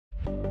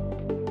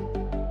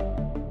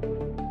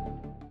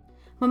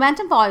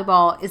Momentum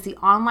Volleyball is the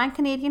online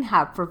Canadian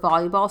hub for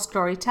volleyball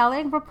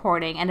storytelling,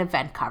 reporting, and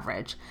event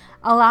coverage,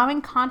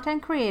 allowing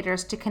content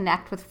creators to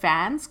connect with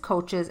fans,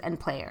 coaches, and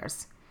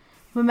players.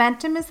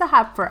 Momentum is the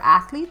hub for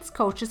athletes,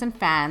 coaches, and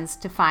fans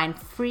to find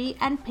free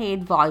and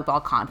paid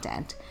volleyball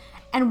content,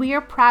 and we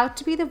are proud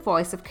to be the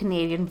voice of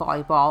Canadian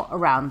volleyball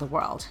around the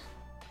world.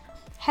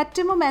 Head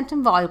to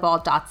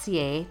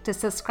momentumvolleyball.ca to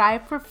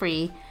subscribe for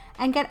free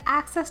and get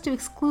access to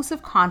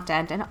exclusive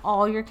content and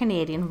all your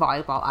Canadian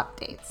volleyball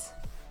updates.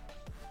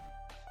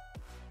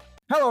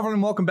 Hello,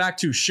 everyone. Welcome back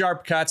to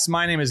Sharp Cuts.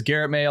 My name is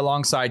Garrett May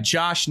alongside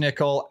Josh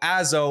Nickel.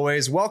 As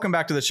always, welcome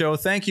back to the show.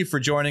 Thank you for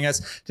joining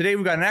us. Today,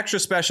 we've got an extra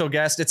special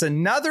guest. It's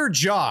another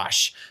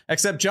Josh,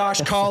 except Josh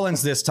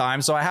Collins this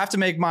time. So I have to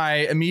make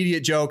my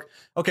immediate joke.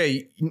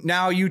 Okay,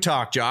 now you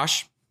talk,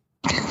 Josh.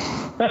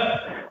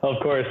 Of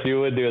course,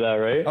 you would do that,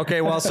 right? Okay,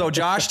 well, so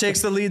Josh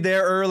takes the lead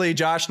there early.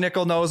 Josh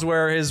Nickel knows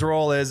where his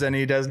role is, and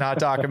he does not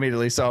talk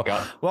immediately. So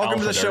welcome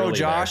to the show,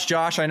 Josh. There.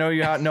 Josh, I know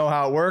you know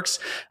how it works.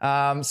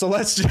 So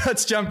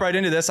let's jump right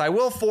into this. I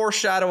will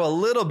foreshadow a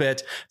little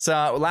bit.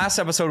 So last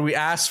episode, we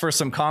asked for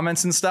some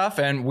comments and stuff,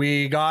 and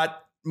we got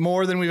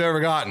more than we've ever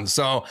gotten.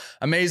 So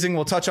amazing.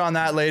 We'll touch on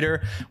that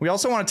later. We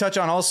also want to touch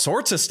on all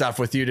sorts of stuff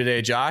with you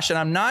today, Josh, and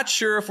I'm not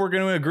sure if we're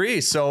going to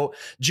agree. So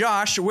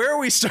Josh, where are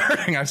we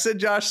starting? I've said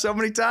Josh so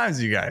many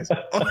times, you guys.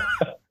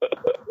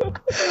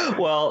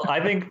 Well, I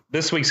think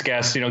this week's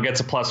guest, gets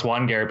a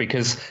 +1, Garrett,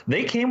 because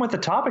they came with a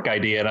topic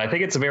idea, and I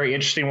think it's a very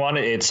interesting one.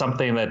 It's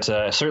something that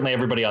certainly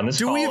everybody on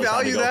this call. Do we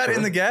value that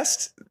in the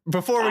guest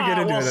before we get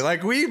into it?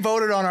 Like, we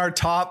voted on our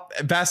top,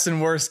 best,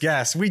 and worst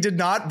guests. We did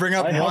not bring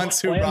up once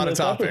who brought a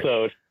topic.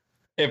 Episode.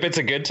 If it's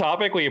a good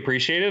topic, we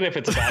appreciate it. If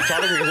it's a bad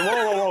topic, we go,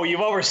 whoa,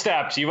 you've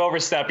overstepped.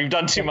 You've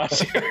done too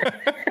much here.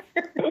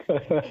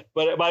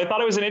 But I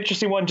thought it was an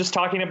interesting one, just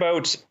talking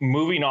about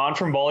moving on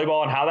from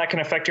volleyball and how that can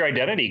affect your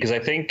identity. Because I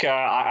think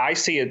I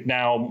see it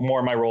now more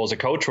in my role as a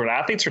coach, when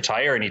athletes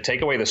retire and you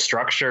take away the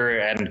structure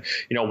and,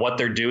 what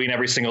they're doing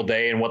every single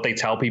day and what they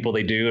tell people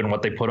they do and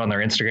what they put on their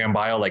Instagram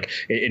bio. Like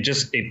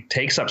it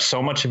takes up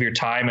so much of your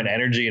time and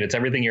energy, and it's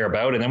everything you're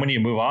about. And then when you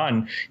move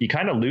on, you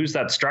kind of lose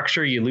that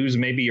structure. You lose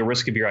maybe a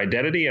risk of your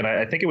identity. And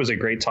I think it was a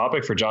great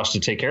topic for Josh to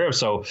take care of.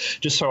 So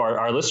just so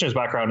our listeners'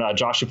 background,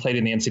 Josh, you played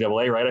in the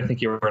NCAA, right? I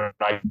think you were an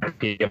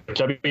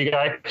IPW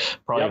guy,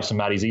 probably have some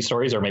Matty Z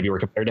stories, or maybe we're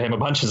compared to him a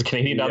bunch as a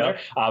Canadian down there,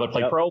 but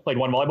played pro, played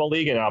one volleyball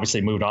league, and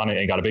obviously moved on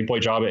and got a big boy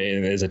job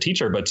as a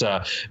teacher. But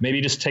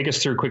maybe just take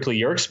us through quickly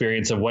your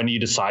experience of when you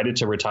decided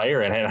to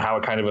retire and how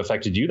it kind of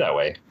affected you that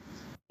way.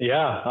 Yeah.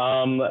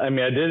 I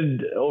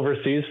did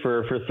overseas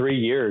for 3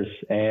 years,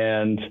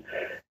 and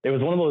it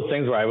was one of those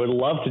things where I would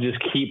love to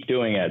just keep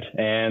doing it.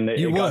 And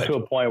it got to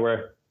a point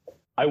where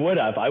I would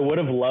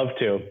have loved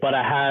to, but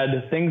I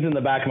had things in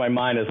the back of my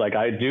mind is like,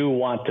 I do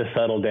want to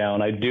settle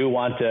down. I do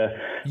want to,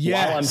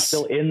 while I'm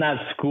still in that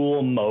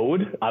school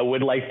mode, I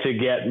would like to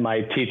get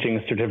my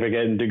teaching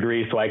certificate and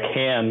degree so I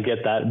can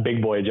get that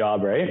big boy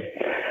job. Right.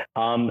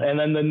 And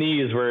then the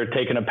knees were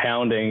taking a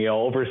pounding,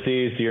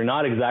 overseas. You're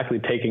not exactly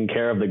taking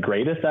care of the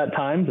greatest at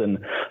times, and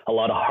a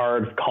lot of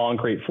hard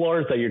concrete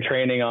floors that you're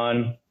training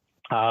on.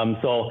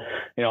 So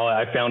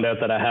I found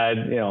out that I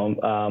had,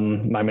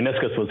 my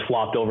meniscus was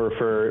flopped over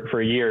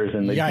for years,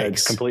 and they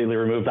completely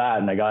removed that,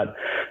 and I got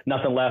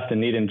nothing left and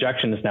need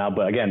injections now.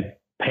 But again,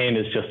 pain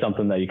is just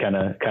something that you kind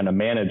of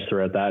manage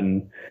throughout that.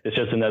 And it's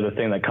just another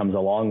thing that comes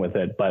along with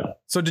it.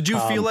 But so did you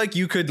feel like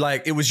you could,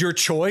 it was your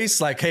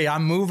choice? Like, hey,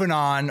 I'm moving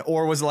on,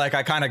 or was it like,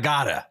 I kind of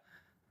gotta?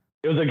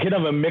 It was a kind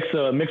of a mix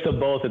of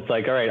both. It's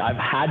like, all right, I've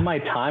had my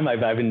time.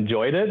 I've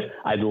enjoyed it.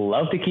 I'd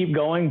love to keep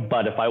going,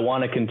 but if I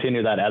want to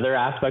continue that other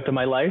aspect of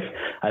my life,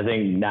 I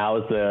think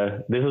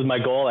this is my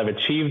goal. I've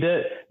achieved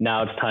it.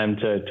 Now it's time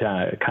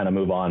to kind of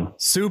move on.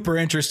 Super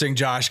interesting,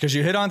 Josh, because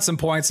you hit on some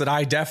points that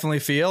I definitely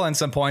feel and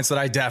some points that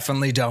I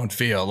definitely don't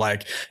feel.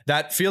 Like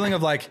that feeling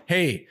of like,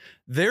 hey,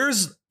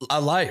 there's a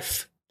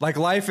life. Like,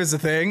 life is a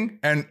thing.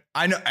 And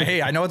I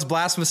know it's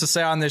blasphemous to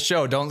say on this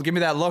show. Don't give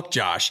me that look,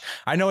 Josh.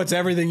 I know it's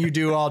everything you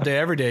do all day,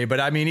 every day. But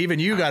I mean, even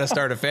you got to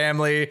start a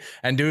family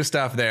and do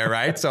stuff there,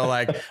 right? So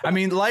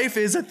life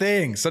is a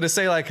thing. So to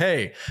say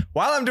hey,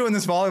 while I'm doing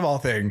this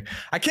volleyball thing,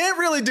 I can't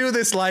really do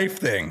this life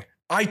thing.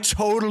 I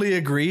totally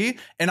agree.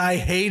 And I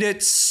hate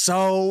it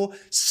so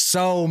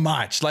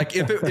much. Like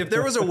if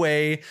there was a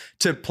way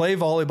to play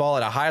volleyball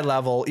at a high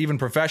level, even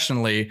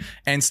professionally,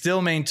 and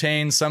still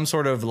maintain some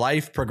sort of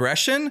life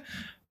progression,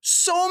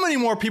 so many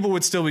more people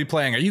would still be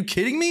playing. Are you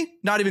kidding me?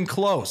 Not even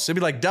close. It'd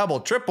be like double,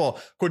 triple,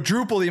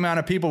 quadruple the amount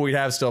of people we'd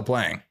have still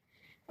playing.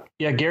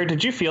 Yeah, Garrett,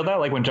 did you feel that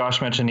when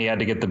Josh mentioned he had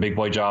to get the big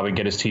boy job and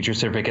get his teacher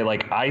certificate?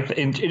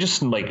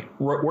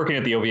 Working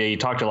at the OVA, you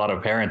talked to a lot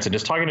of parents, and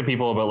just talking to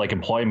people about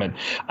employment.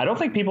 I don't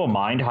think people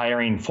mind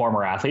hiring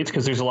former athletes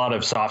because there's a lot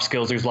of soft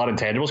skills, there's a lot of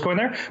intangibles going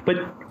there. But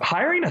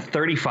hiring a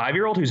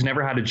 35-year-old who's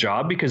never had a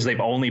job because they've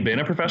only been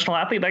a professional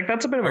athlete,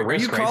 that's a bit of a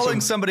risk. Are you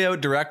calling somebody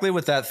out directly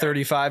with that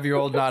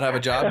 35-year-old not have a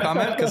job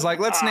comment? Because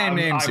let's name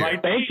names here.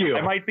 Thank you.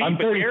 I'm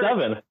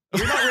 37.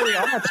 You're not really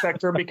on that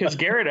spectrum because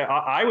Garrett,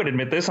 I would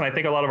admit this, and I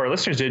think a lot of our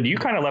listeners did. You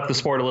kind of left the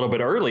sport a little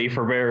bit early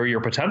for where your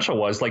potential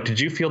was. Like, did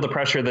you feel the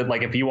pressure that,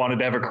 like, if you wanted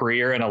to have a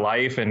career and a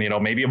life and, you know,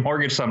 maybe a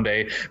mortgage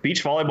someday,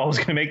 beach volleyball was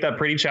going to make that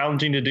pretty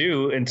challenging to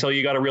do until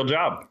you got a real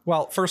job?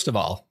 Well, first of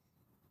all,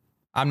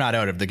 I'm not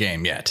out of the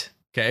game yet.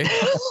 Okay.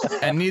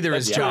 And neither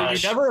is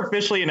Josh. You never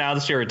officially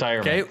announced your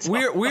retirement. Okay.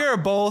 So. We are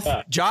both,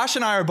 Josh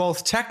and I are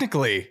both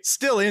technically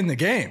still in the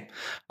game.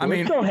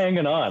 We're still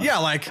hanging on. Yeah.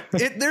 Like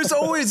there's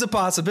always a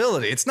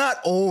possibility. It's not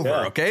over.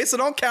 Yeah. Okay. So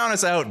don't count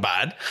us out,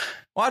 bud.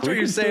 Watch what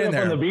you're saying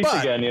there. On the beach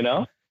again, you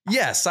know?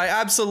 Yes, I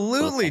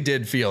absolutely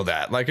did feel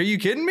that. Like, are you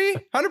kidding me?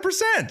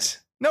 100%.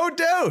 No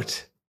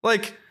doubt.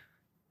 Like,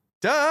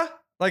 duh.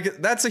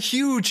 Like, that's a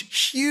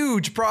huge,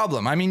 huge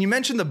problem. I mean, you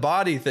mentioned the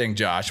body thing,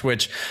 Josh,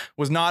 which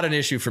was not an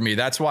issue for me.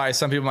 That's why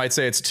some people might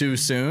say it's too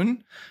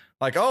soon.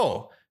 Like,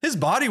 oh, his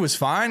body was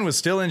fine, was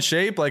still in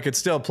shape, like could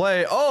still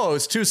play. Oh,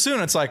 it's too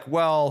soon. It's like,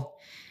 well,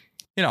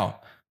 you know,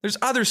 there's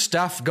other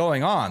stuff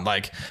going on.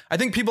 Like, I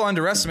think people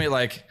underestimate,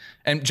 like,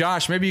 and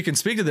Josh, maybe you can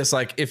speak to this.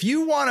 Like, if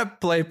you want to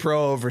play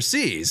pro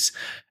overseas,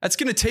 that's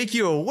going to take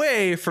you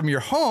away from your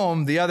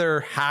home the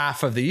other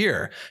half of the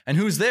year. And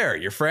who's there?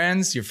 Your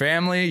friends, your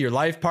family, your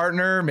life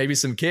partner, maybe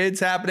some kids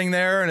happening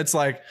there. And it's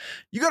like,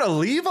 you got to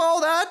leave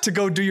all that to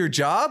go do your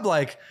job.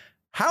 Like,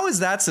 how is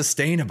that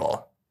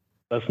sustainable?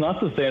 That's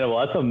not sustainable.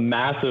 That's a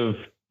massive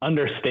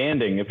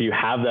understanding if you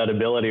have that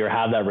ability or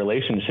have that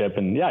relationship.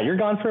 And yeah, you're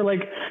gone for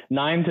like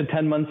 9 to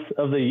 10 months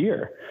of the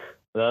year.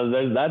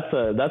 That's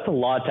a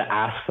lot to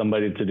ask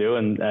somebody to do.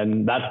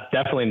 And that's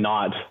definitely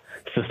not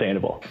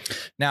sustainable.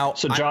 Now,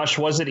 so Josh,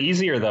 was it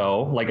easier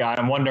though? Like,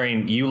 I'm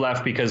wondering, you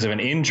left because of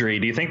an injury.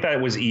 Do you think that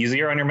was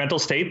easier on your mental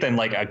state than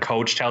like a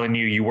coach telling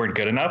you weren't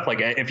good enough? Like,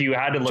 if you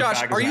had to look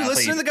Josh, back, are you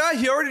listening to the guy?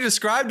 He already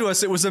described to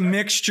us it was a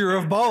mixture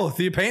of both.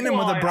 You paint him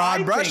with a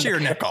broad brush here,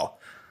 Nickel.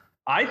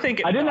 I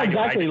think I didn't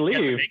exactly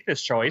leave. Make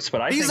this choice,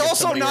 but he's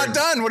also not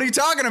done. What are you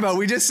talking about?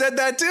 We just said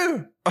that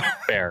too.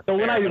 Fair. So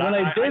when I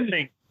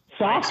did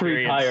soft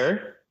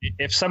retire,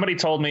 if somebody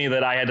told me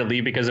that I had to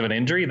leave because of an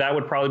injury, that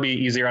would probably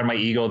be easier on my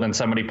ego than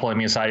somebody pulling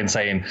me aside and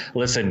saying,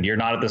 "Listen, you're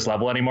not at this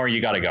level anymore.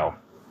 You got to go."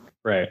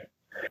 Right.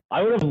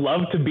 I would have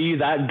loved to be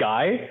that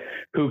guy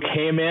who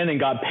came in and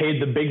got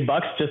paid the big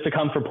bucks just to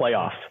come for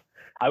playoffs.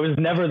 I was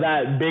never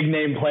that big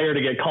name player to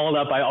get called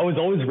up. I was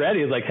always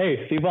ready. It's like,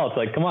 hey, Steve Welch,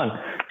 like, come on,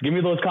 give me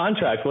those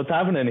contracts. What's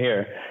happening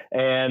here?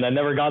 And I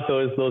never got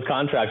those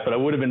contracts, but it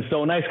would have been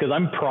so nice because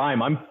I'm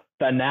prime. I'm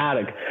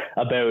fanatic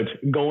about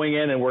going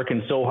in and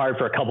working so hard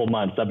for a couple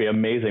months. That'd be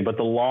amazing. But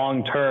the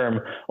long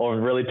term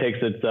really takes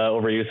its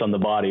overuse on the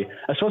body,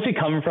 especially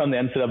coming from the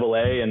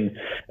NCAA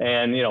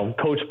and you know,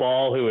 Coach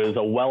Ball, who is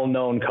a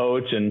well-known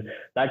coach, and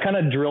that kind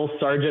of drill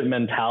sergeant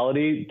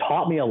mentality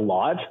taught me a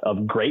lot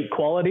of great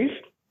qualities.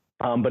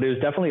 But it was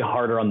definitely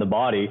harder on the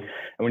body.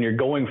 And when you're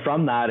going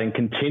from that and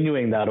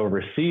continuing that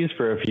overseas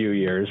for a few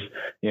years,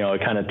 you know, it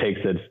kind of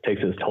takes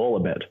its toll a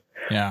bit.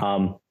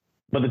 Yeah.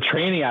 But the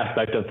training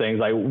aspect of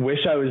things, I wish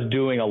I was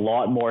doing a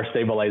lot more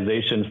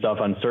stabilization stuff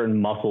on certain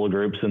muscle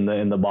groups in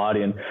the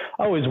body. And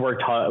I always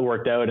worked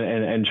out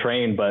and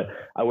trained, but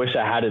I wish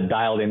I had it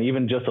dialed in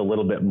even just a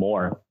little bit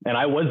more. And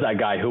I was that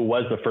guy who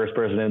was the first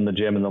person in the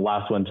gym and the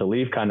last one to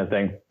leave kind of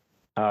thing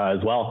as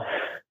well.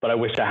 But I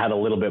wish I had a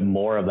little bit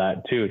more of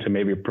that too, to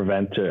maybe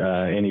prevent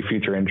any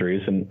future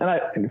injuries. And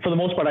for the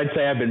most part, I'd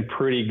say I've been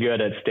pretty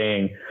good at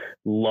staying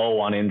low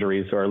on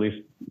injuries, or at least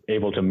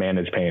able to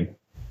manage pain.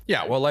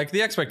 Yeah. Well, like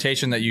the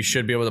expectation that you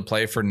should be able to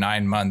play for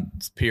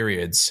 9-month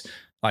periods,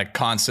 like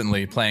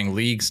constantly playing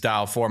league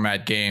style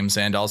format games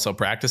and also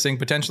practicing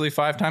potentially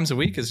 5 times a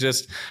week is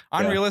just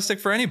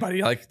unrealistic for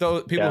anybody. Like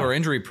those people who are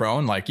injury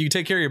prone, like you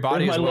take care of your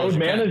body as well as you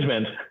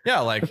management. Can. Yeah.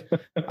 Like,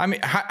 I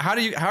mean, how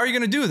are you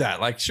going to do that?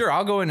 Like, sure,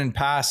 I'll go in and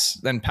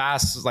pass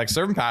like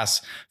serve and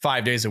pass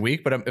 5 days a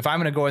week. But if I'm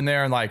going to go in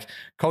there and like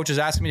coaches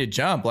ask me to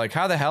jump, like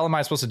how the hell am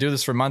I supposed to do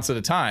this for months at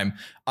a time?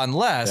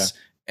 Unless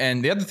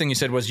And the other thing you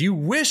said was you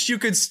wish you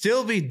could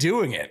still be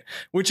doing it,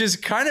 which is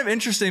kind of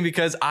interesting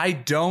because I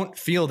don't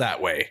feel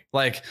that way.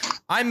 Like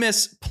I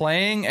miss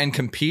playing and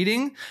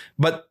competing,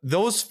 but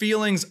those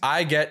feelings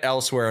I get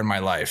elsewhere in my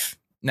life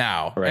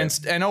now, right.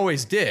 and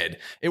always did.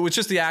 It was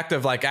just the act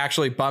of like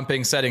actually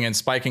bumping, setting and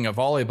spiking a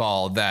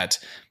volleyball that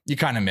you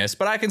kind of miss,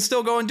 but I can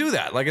still go and do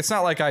that. Like, it's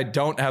not like I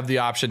don't have the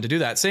option to do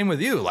that. Same with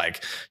you.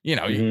 Like, you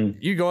know,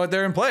 you go out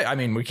there and play. I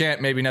mean, we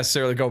can't maybe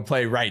necessarily go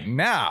play right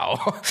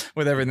now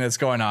with everything that's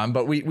going on,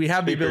 but we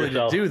have the ability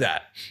to do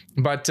that.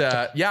 But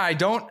yeah, I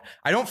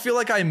don't feel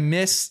like I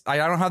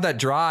don't have that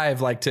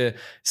drive, like to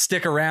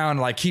stick around,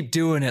 like keep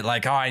doing it.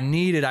 Like, oh, I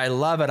need it. I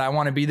love it. I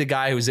want to be the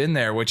guy who's in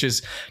there, which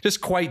is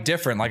just quite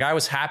different. Like I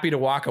was happy to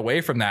walk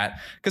away from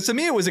that because to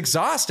me, it was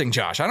exhausting,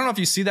 Josh. I don't know if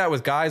you see that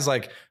with guys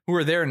like who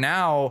are there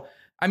now.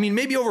 I mean,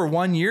 maybe over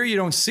 1 year, you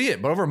don't see it,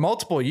 but over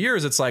multiple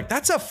years, it's like,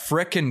 that's a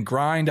frickin'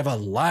 grind of a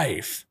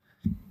life.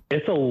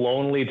 It's a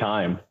lonely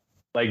time.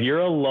 Like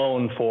you're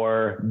alone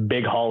for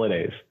big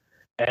holidays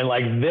and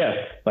like this,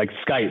 like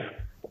Skype,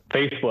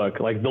 Facebook,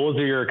 like those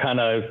are your kind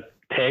of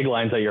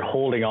taglines that you're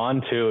holding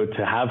on to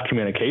have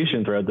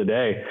communication throughout the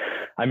day.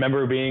 I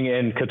remember being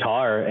in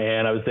Qatar,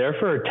 and I was there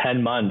for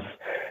 10 months,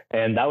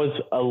 and that was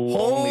a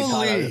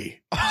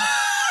lonely time.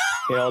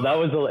 You know, it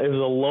was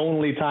a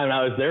lonely time.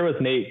 I was there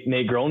with Nate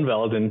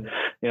Groenveld, and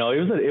you know, it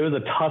was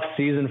a tough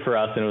season for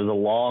us, and it was a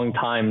long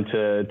time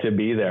to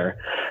be there,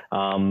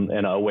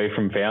 and away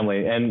from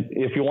family. And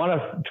if you want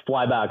to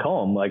fly back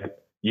home, like,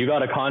 you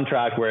got a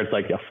contract where it's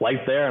like a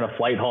flight there and a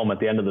flight home at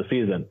the end of the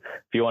season.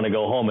 If you want to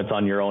go home, it's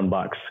on your own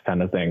bucks,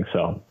 kind of thing.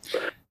 So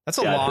that's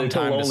a long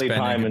time to spend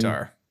in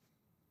Qatar.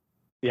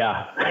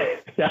 Yeah.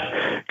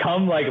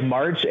 Come like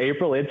March,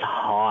 April, it's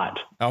hot.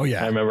 Oh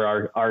yeah. I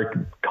remember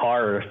our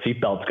car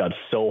seatbelts got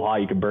so hot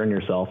you could burn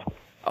yourself.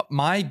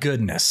 My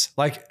goodness.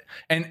 Like,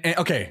 and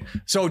okay.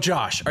 So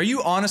Josh, are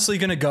you honestly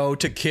going to go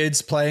to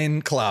kids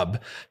playing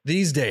club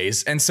these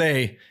days and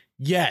say,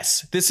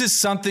 yes, this is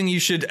something you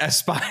should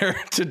aspire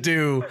to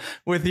do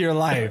with your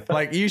life?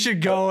 Like, you should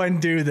go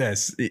and do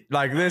this.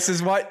 Like, this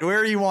is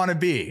where you want to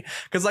be.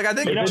 Because, like, I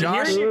think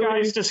Josh, hearing you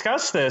guys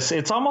discuss this,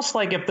 it's almost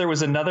like if there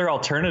was another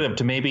alternative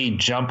to maybe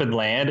jump and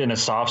land in a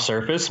soft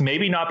surface,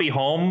 maybe not be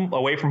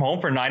away from home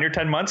for 9 or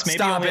 10 months, maybe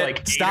Stop only it. like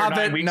 8 Stop or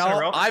 9 it. weeks No, in a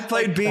row. I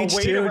played beach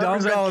too.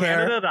 Don't go there.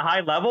 Canada at a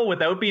high level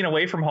without being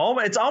away from home.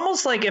 It's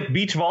almost like if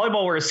beach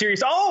volleyball were a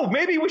series. Oh,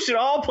 maybe we should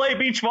all play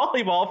beach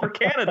volleyball for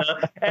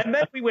Canada, and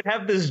then we would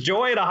have this joy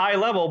at a high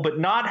level, but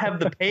not have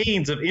the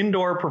pains of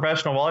indoor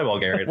professional volleyball,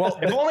 Garrett. Well,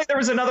 if only there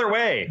was another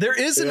way. There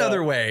is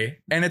another way,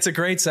 and it's a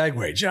great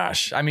segue,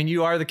 Josh. I mean,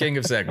 you are the king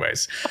of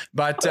segues,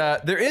 but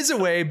there is a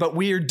way, but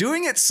we are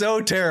doing it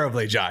so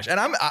terribly, Josh. And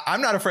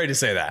I'm not afraid to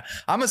say that.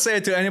 I'm gonna say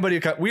it to anybody.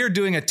 We are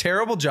doing a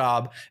terrible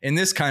job in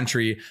this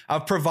country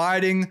of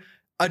providing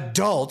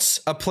adults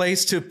a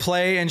place to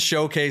play and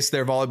showcase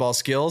their volleyball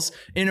skills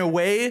in a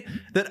way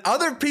that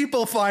other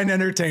people find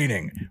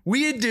entertaining.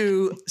 We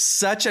do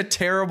such a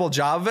terrible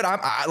job of it.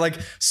 I'm like,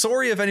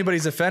 sorry if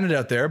anybody's offended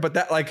out there, but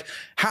that, like,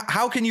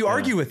 how can you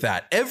argue with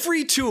that?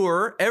 Every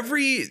tour,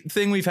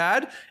 everything we've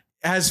had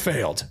has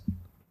failed,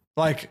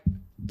 like,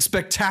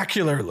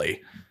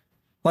 spectacularly.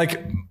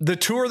 Like the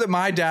tour that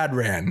my dad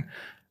ran,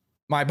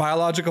 my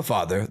biological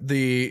father,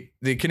 the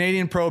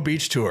Canadian Pro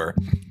Beach Tour,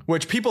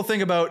 which people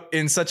think about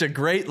in such a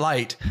great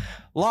light,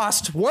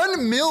 lost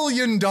 $1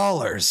 million.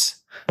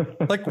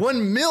 Like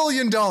 $1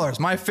 million.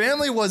 My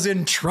family was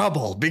in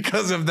trouble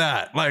because of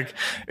that. Like,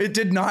 it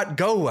did not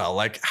go well.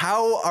 Like,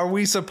 how are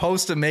we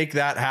supposed to make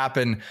that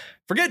happen?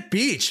 Forget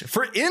beach,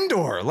 for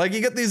indoor. Like,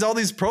 you get all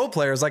these pro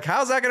players. Like,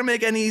 how's that going to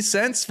make any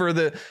sense for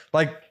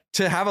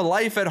to have a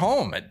life at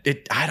home?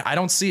 I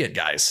don't see it,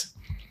 guys.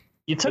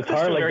 You took this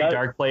to a very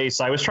dark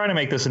place. I was trying to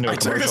make this into a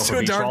commercial for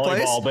beach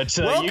volleyball, but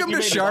welcome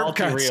to Sharp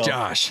Cuts,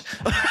 Josh.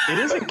 It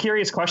is a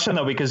curious question,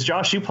 though, because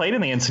Josh, you played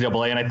in the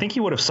NCAA, and I think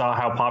you would have saw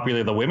how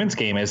popular the women's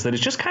game is. That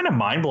it's just kind of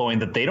mind blowing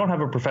that they don't have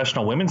a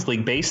professional women's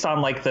league based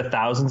on like the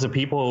thousands of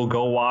people who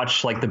go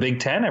watch like the Big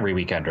Ten every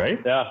weekend, right?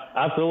 Yeah,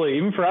 absolutely.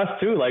 Even for us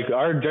too. Like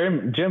our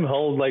gym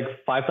holds like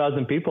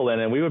 5,000 people in,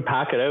 and we would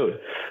pack it out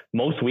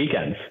most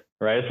weekends.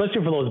 Right,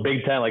 especially for those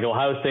Big Ten, like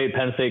Ohio State,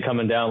 Penn State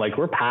coming down, like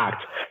we're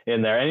packed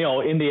in there. And, you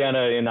know, Indiana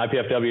in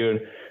IPFW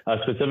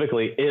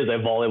specifically is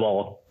a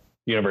volleyball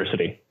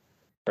university,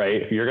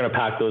 right? You're going to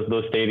pack those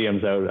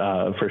stadiums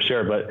out for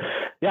sure. But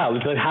yeah,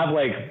 to have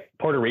like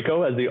Puerto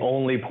Rico as the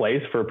only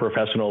place for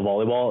professional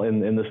volleyball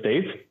in the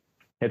States,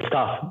 it's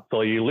tough.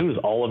 So you lose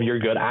all of your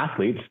good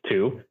athletes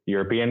to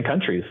European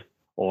countries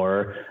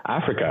or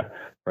Africa,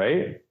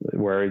 right?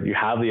 Where you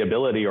have the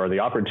ability or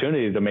the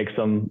opportunity to make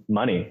some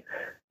money.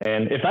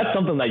 And if that's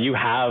something that you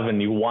have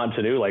and you want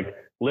to do, like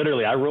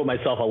literally, I wrote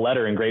myself a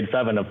letter in grade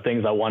 7 of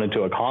things I wanted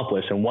to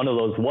accomplish. And one of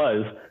those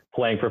was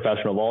playing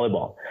professional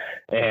volleyball.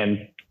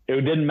 And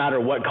it didn't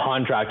matter what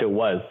contract it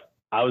was.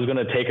 I was going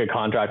to take a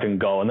contract and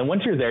go. And then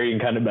once you're there, you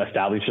can kind of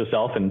establish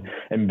yourself and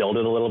build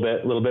it a little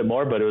bit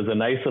more. But it was a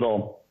nice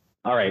little,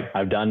 all right,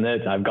 I've done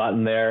it. I've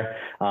gotten there.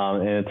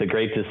 And it's a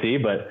great to see.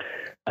 But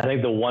I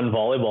think the one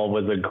volleyball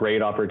was a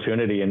great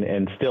opportunity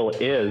and still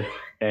is.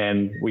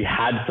 And we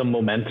had some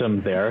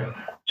momentum there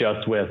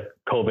just with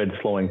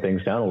COVID slowing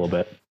things down a little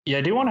bit. Yeah,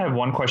 I do want to have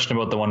one question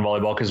about the one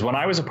volleyball, because when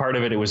I was a part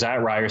of it, it was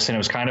at Ryerson. It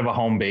was kind of a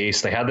home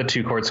base. They had the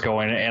 2 courts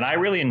going, and I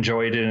really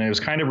enjoyed it, and it was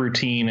kind of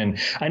routine. And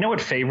I know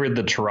it favored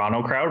the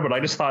Toronto crowd, but I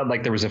just thought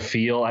like there was a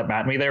feel at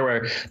Matme there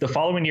where the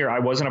following year I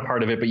wasn't a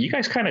part of it, but you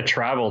guys kind of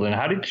traveled. And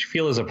how did you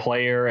feel as a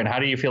player, and how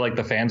do you feel like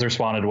the fans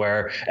responded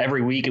where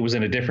every week it was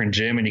in a different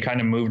gym and you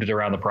kind of moved it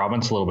around the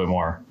province a little bit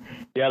more?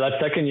 Yeah,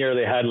 that second year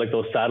they had like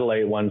those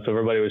satellite ones, so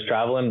everybody was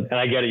traveling. And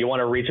I get it, you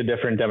want to reach a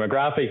different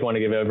demographic, you want to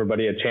give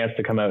everybody a chance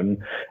to come out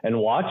and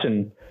watch.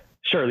 And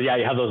sure, yeah,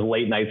 you have those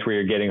late nights where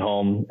you're getting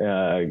home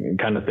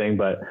kind of thing.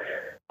 But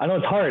I know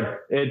it's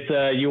hard.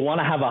 It's you want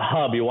to have a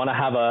hub, you want to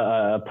have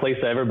a place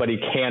that everybody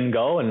can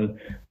go,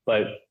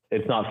 but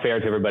it's not fair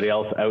to everybody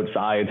else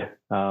outside,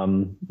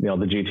 the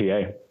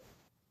GTA.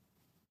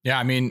 Yeah,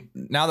 I mean,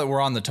 now that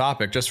we're on the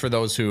topic, just for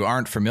those who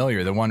aren't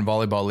familiar, the One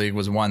Volleyball League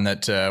was one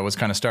that was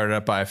kind of started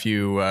up by a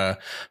few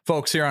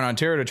folks here in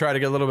Ontario to try to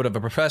get a little bit of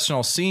a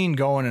professional scene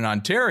going in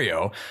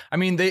Ontario. I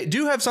mean, they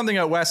do have something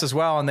out west as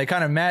well, and they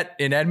kind of met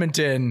in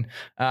Edmonton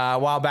a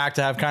while back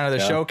to have kind of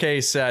the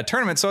showcase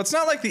tournament. So it's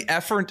not like the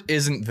effort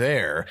isn't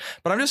there.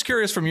 But I'm just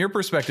curious from your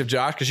perspective,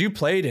 Josh, because you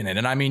played in it.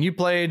 And I mean, you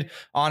played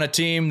on a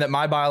team that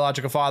my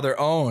biological father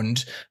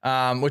owned,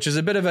 which is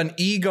a bit of an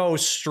ego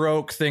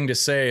stroke thing to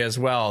say as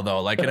well,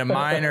 though. Like, in a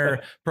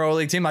minor pro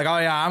league team, like, oh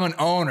yeah, I'm an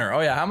owner. Oh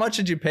yeah, how much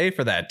did you pay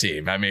for that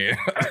team? I mean,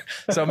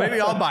 so maybe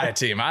I'll buy a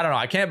team. I don't know.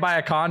 I can't buy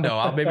a condo.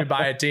 I'll maybe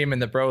buy a team in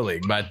the pro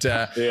league. But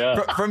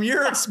from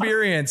your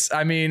experience,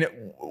 I mean,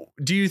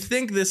 do you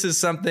think this is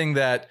something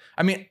that,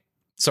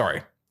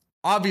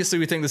 obviously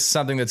we think this is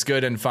something that's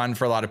good and fun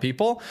for a lot of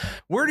people.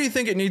 Where do you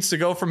think it needs to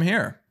go from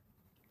here?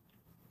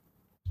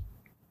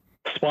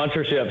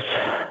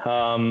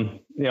 Sponsorships.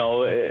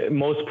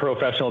 Most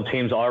professional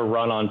teams are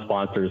run on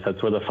sponsors.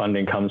 That's where the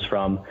funding comes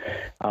from.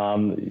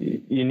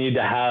 You need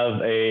to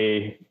have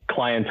a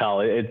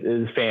clientele. It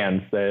is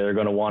fans that are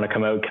going to want to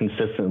come out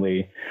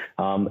consistently.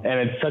 And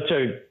it's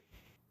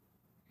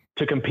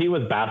to compete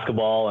with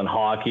basketball and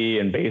hockey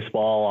and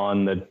baseball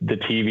on the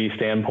TV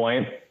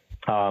standpoint.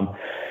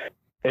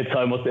 It's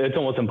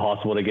almost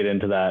impossible to get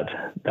into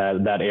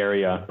that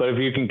area. But if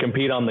you can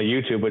compete on the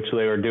YouTube, which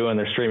they were doing,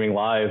 they're streaming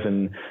live,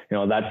 and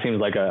that seems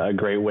like a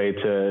great way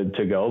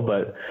to go.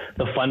 But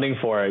the funding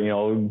for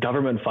it,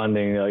 government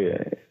funding,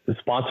 the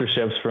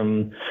sponsorships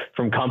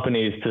from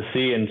companies to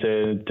see and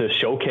to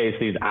showcase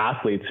these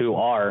athletes who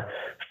are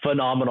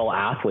phenomenal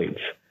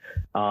athletes.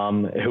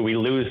 Who we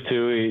lose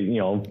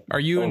to, Are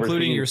you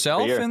including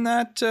yourself in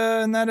that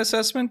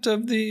assessment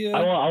of the?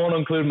 I want to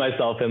include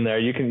myself in there.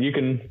 You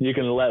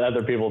can let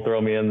other people throw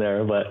me in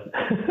there, but.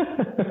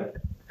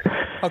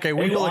 Okay,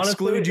 we will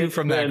exclude you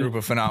from that group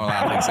of phenomenal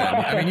athletes.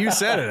 I mean, you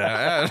said it.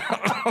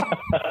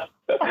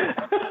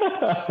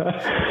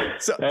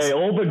 Hey,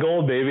 old but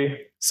gold,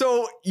 baby.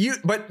 So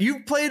you've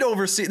played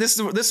overseas. This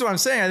is what I'm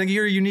saying. I think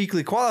you're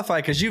uniquely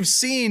qualified because you've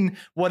seen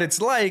what it's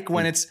like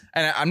when it's,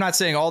 and I'm not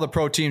saying all the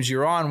pro teams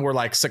you're on were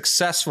like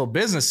successful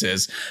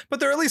businesses, but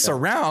they're at least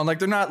around. Like,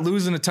 they're not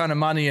losing a ton of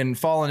money and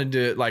falling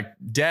into like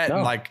debt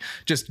and like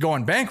just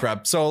going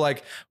bankrupt. So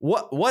like,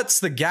 what's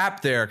the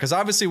gap there? Because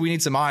obviously we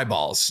need some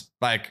eyeballs.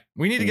 Like,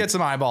 we need to get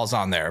some eyeballs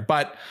on there.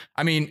 But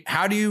I mean,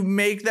 how do you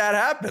make that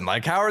happen?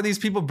 Like, how are these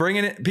people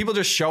bringing it? People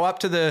just show up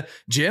to the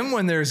gym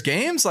when there's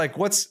games? Like,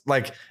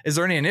 is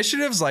there any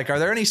initiatives? Like, are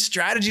there any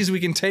strategies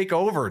we can take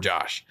over,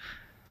 Josh?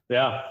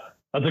 Yeah,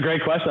 that's a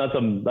great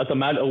question. That's a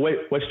mad. Oh, wait,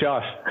 what's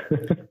Josh?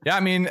 Yeah,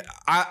 I mean,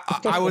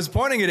 I was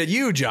pointing it at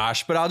you,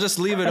 Josh, but I'll just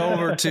leave it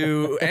over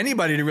to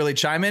anybody to really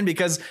chime in,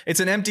 because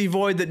it's an empty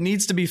void that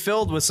needs to be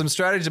filled with some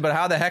strategies about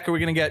how the heck are we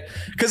going to get,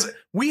 because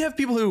we have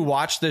people who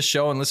watch this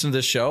show and listen to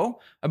this show,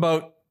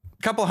 about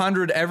a couple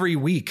hundred every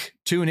week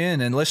tune in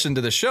and listen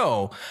to the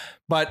show.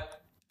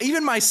 But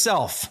even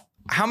myself,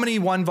 how many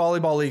One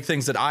Volleyball League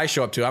things that I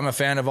show up to? I'm a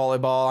fan of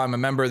volleyball. I'm a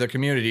member of the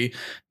community.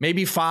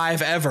 Maybe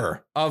 5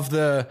 ever of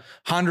the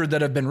 100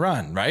 that have been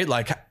run, right?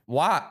 Like,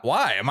 why?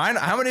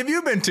 How many have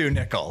you been to,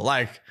 Nickel?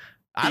 Like,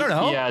 I don't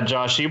know. Yeah,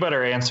 Josh, you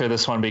better answer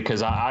this one,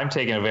 because I'm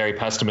taking a very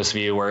pessimist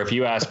view where if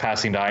you ask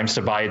Passing Dimes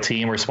to buy a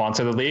team or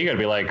sponsor the league, I'd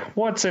be like,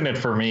 what's in it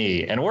for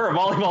me? And we're a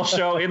volleyball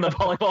show in the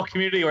volleyball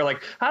community. We're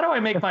like, how do I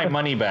make my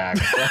money back?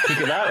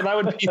 That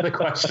would be the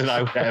question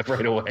I would have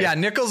right away. Yeah,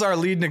 Nickel's our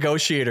lead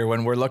negotiator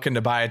when we're looking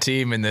to buy a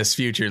team in this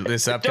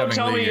upcoming Don't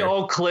tell league.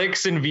 Me,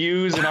 clicks and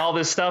views and all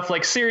this stuff.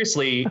 Like,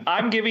 seriously,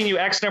 I'm giving you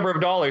X number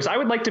of dollars. I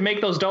would like to make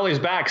those dollars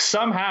back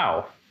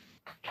somehow.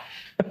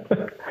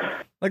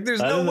 Like,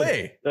 there's no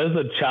way. That is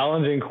a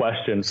challenging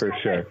question for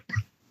sure.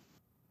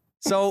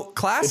 So,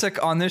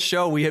 classic on this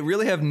show, we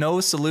really have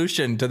no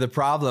solution to the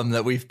problem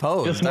that we've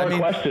posed. Just more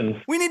questions.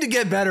 We need to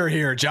get better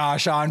here,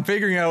 Josh, on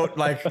figuring out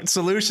like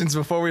solutions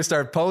before we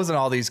start posing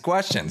all these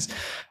questions.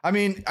 I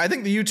mean, I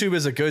think the YouTube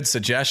is a good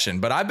suggestion,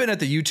 but I've been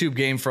at the YouTube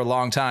game for a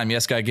long time.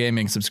 Yes Guy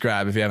Gaming,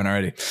 subscribe if you haven't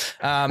already.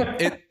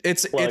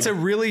 It's a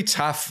really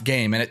tough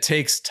game, and it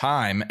takes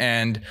time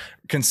and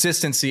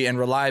consistency and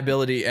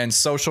reliability and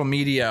social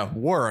media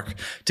work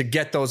to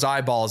get those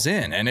eyeballs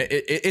in. And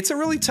it's a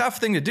really tough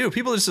thing to do.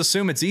 People just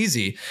assume it's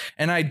easy.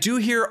 And I do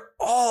hear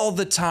all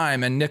the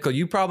time, and Nickel,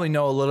 you probably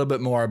know a little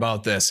bit more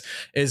about this,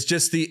 is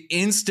just the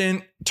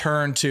instant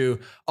turn to,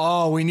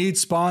 oh, we need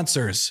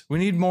sponsors. We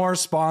need more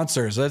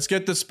sponsors. Let's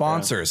get the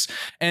sponsors.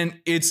 Yeah.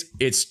 And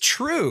it's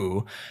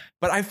true.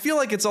 But I feel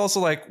like it's also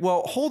like,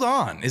 well, hold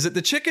on. Is it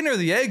the chicken or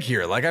the egg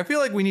here? Like, I feel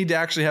like we need to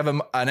actually have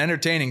an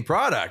entertaining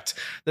product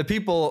that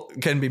people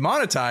can be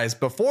monetized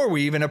before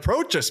we even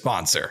approach a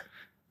sponsor.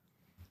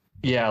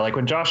 Yeah, like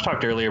when Josh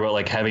talked earlier about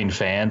like having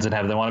fans and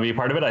having them want to be a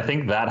part of it, I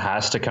think that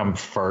has to come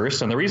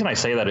first. And the reason I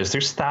say that is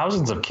there's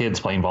thousands of kids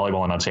playing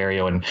volleyball in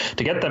Ontario, and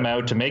to get them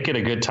out, to make it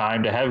a good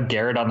time, to have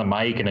Garrett on the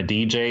mic and a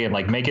DJ and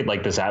like make it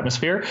like this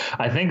atmosphere,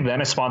 I think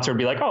then a sponsor would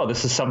be like, oh,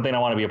 this is something I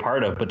want to be a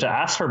part of. But to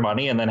ask for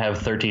money and then have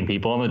 13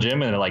 people in the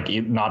gym and like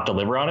not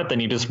deliver on it, then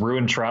you just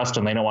ruin trust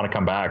and they don't want to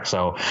come back.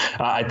 So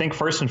I think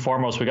first and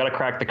foremost, we got to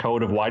crack the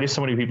code of why do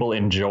so many people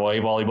enjoy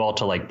volleyball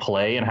to like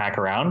play and hack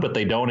around, but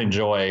they don't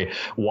enjoy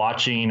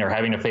watching or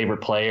having a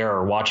favorite player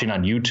or watching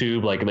on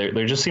YouTube. Like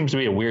there just seems to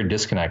be a weird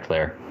disconnect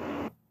there.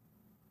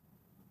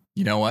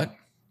 You know what?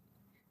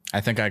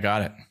 I think I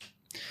got it.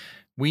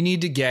 We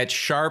need to get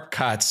Sharp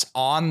Cuts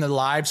on the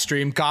live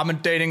stream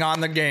commentating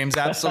on the games.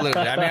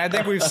 Absolutely. I mean, I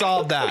think we've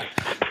solved that.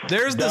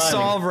 There's the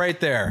solve right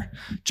there.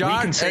 John,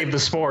 we can save the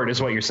sport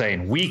is what you're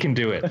saying. We can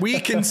do it. We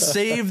can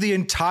save the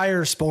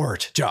entire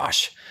sport,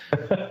 Josh.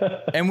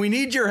 And we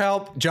need your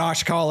help,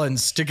 Josh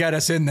Collins, to get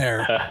us in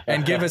there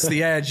and give us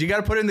the edge. You got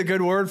to put in the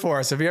good word for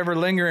us if you're ever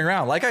lingering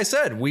around. Like I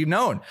said, we've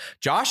known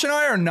Josh and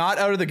I are not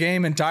out of the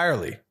game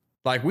entirely.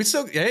 Like we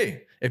still,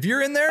 hey, if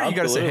you're in there, you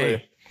got to say,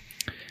 hey,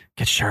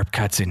 get Sharp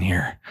Cuts in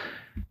here.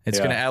 It's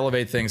going to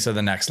elevate things to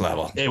the next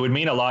level. It would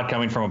mean a lot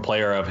coming from a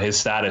player of his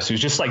status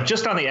who's just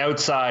on the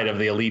outside of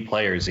the elite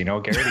players. You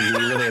know, Garrett, he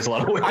really has a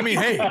lot of weight. I mean,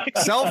 hey,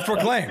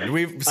 self-proclaimed.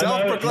 We've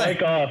self-proclaimed.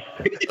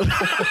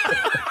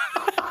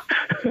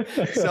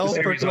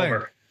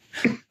 Self-proclaimed.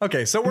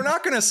 Okay, so we're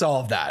not going to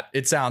solve that,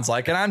 it sounds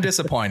like, and I'm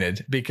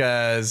disappointed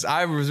because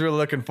I was really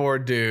looking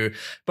forward to.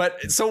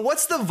 But so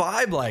what's the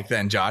vibe like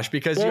then, Josh?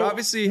 Because you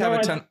obviously have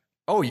a ton.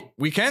 Oh,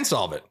 we can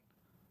solve it.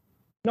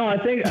 No, I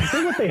think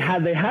what they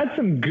had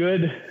some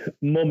good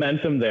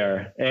momentum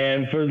there,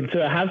 and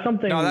to have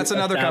something. No, that's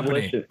another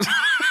company.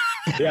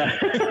 Yeah,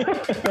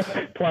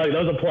 plug.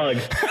 That was a plug.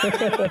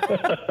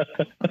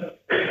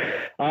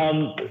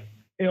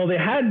 You know, they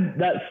had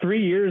that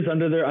 3 years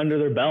under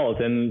their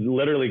belt, and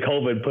literally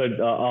COVID put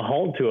a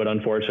halt to it,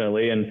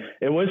 unfortunately. And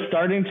it was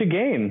starting to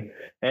gain,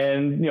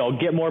 and you know,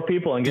 get more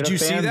people and get. Did you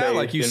see that?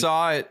 Like you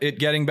saw it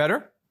getting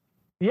better?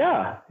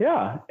 Yeah,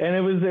 and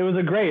it was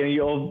a great. And you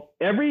know,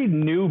 every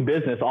new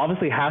business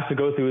obviously has to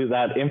go through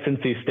that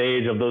infancy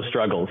stage of those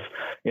struggles.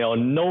 You know,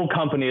 no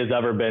company has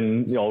ever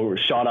been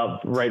shot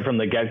up right from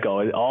the get go.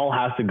 It all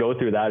has to go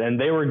through that,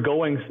 and they were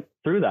going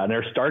through that, and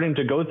they're starting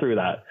to go through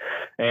that.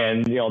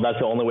 And that's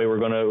the only way we're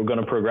going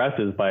to progress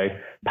is by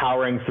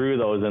powering through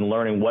those and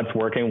learning what's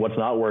working, what's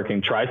not working.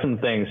 Try some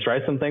things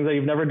that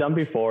you've never done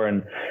before,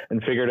 and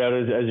figure it out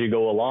as you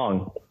go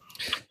along.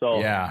 So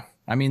yeah.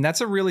 I mean,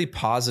 that's a really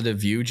positive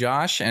view,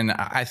 Josh. And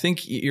I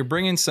think you're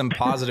bringing some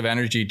positive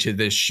energy to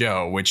this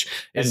show, which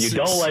is, and you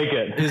don't like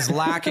it, is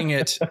lacking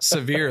it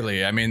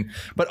severely. I mean,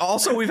 but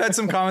also we've had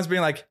some comments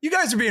being like, you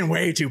guys are being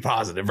way too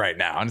positive right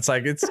now. And it's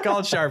like, it's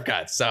called Sharp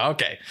Cuts. So,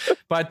 okay.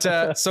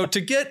 But so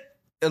to get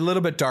a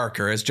little bit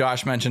darker, as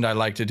Josh mentioned, I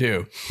like to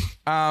do,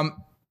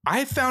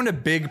 I found a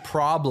big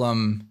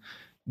problem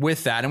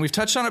with that. And we've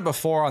touched on it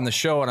before on the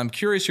show. And I'm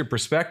curious your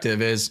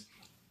perspective is,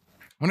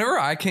 whenever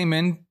I came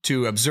in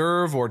to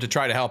observe or to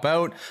try to help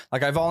out,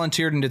 like I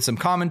volunteered and did some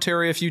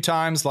commentary a few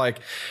times, like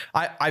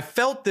I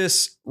felt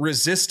this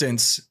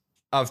resistance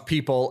of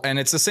people. And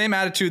it's the same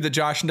attitude that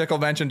Josh Nickel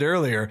mentioned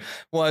earlier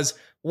was,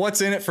 what's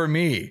in it for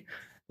me?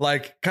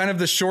 Like kind of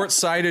the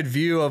short-sighted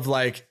view of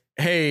like,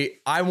 hey,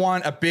 I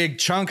want a big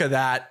chunk of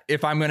that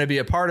if I'm going to be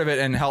a part of it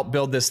and help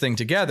build this thing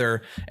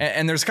together.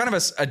 And there's kind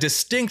of a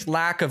distinct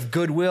lack of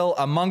goodwill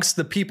amongst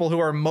the people who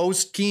are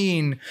most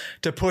keen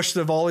to push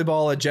the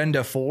volleyball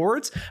agenda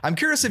forwards. I'm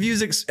curious if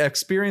you've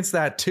experienced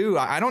that too.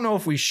 I don't know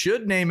if we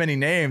should name any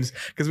names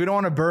because we don't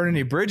want to burn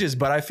any bridges,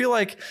 but I feel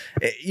like,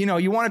 you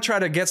want to try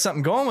to get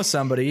something going with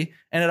somebody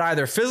and it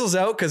either fizzles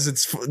out because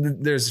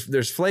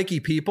there's flaky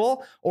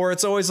people, or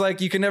it's always like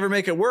you can never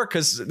make it work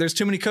because there's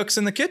too many cooks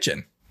in the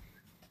kitchen.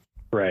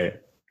 Right.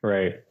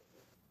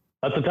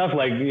 That's a tough,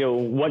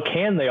 what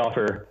can they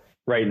offer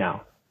right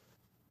now?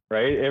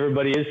 Right.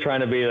 Everybody is trying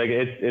to be like,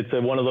 it's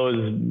one of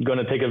those going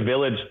to take a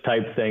village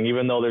type thing,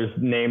 even though there's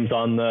names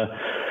on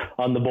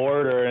the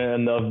board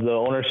and of the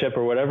ownership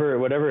or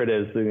whatever it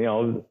is,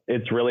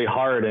 it's really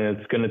hard, and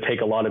it's going to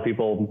take a lot of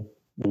people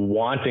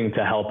wanting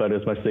to help out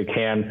as much as they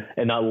can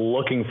and not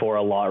looking for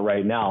a lot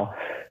right now.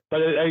 But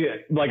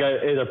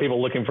are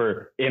people looking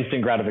for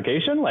instant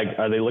gratification? Like,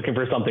 are they looking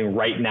for something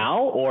right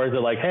now? Or is it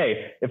like,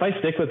 hey, if I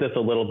stick with this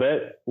a little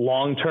bit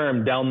long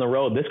term down the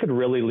road, this could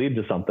really lead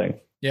to something?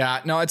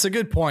 Yeah, no, it's a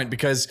good point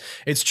because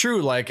it's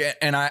true. Like,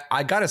 and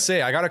I got to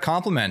say, I got to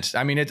compliment.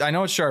 I mean, I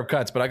know it's Sharp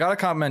Cuts, but I got to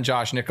compliment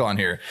Josh Nickel on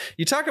here.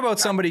 You talk about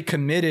somebody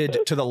committed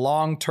to the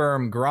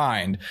long-term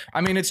grind. I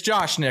mean, it's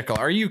Josh Nickel.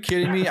 Are you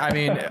kidding me? I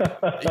mean,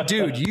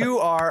 dude, you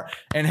are.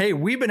 And hey,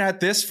 we've been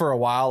at this for a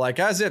while. Like,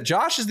 as if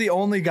Josh is the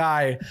only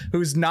guy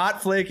who's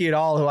not flaky at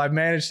all, who I've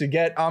managed to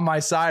get on my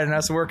side and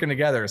us working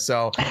together.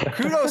 So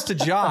kudos to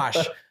Josh.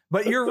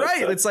 But you're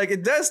right. It's like,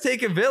 it does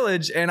take a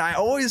village. And I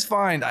always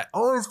find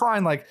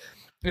like,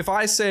 if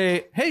I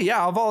say, hey, yeah,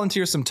 I'll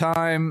volunteer some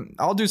time,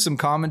 I'll do some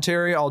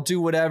commentary, I'll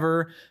do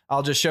whatever,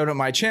 I'll just shout out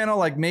my channel,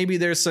 like maybe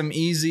there's some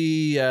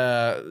easy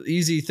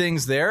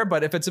things there.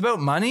 But if it's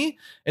about money,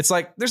 it's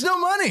like, there's no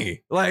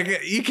money.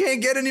 Like, you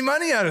can't get any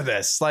money out of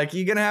this. Like,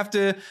 you're going to have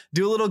to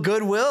do a little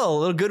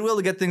goodwill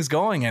to get things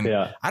going. And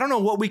I don't know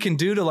what we can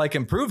do to like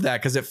improve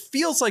that, because it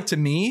feels like to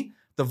me,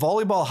 the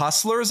volleyball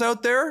hustlers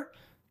out there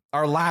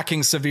are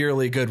lacking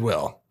severely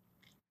goodwill.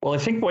 Well, I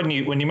think when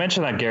you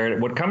mention that, Garrett,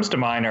 what comes to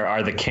mind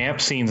are the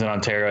camp scenes in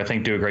Ontario. I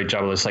think do a great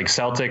job of this. Like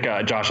Celtic,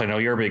 Josh, I know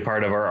you're a big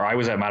part of, or I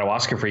was at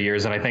Madawaska for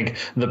years, and I think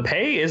the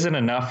pay isn't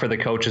enough for the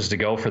coaches to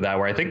go for that.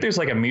 Where I think there's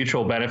like a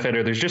mutual benefit,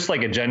 or there's just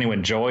like a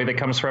genuine joy that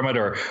comes from it,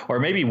 or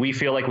maybe we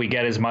feel like we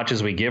get as much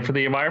as we give for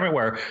the environment.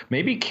 Where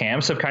maybe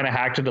camps have kind of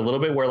hacked it a little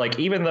bit. Where like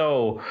even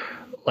though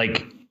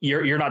like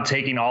you're not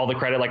taking all the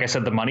credit, like I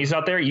said, the money's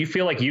not there. You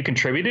feel like you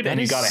contributed and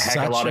you got a heck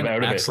of a lot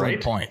out of it,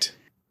 right? Point.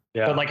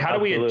 Yeah, but like, how do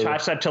we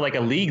attach that to like a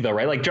league though,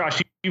 right? Like Josh,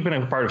 you've been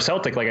a part of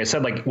Celtic. Like I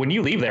said, like when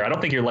you leave there, I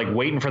don't think you're like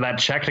waiting for that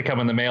check to come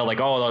in the mail.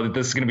 Like, oh,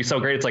 this is going to be so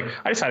great. It's like,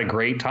 I just had a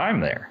great time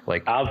there.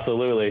 Like,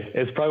 absolutely.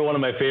 It's probably one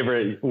of my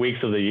favorite weeks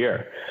of the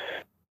year,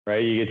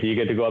 right? You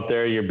get to go up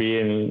there. You're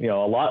being,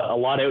 a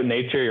lot out in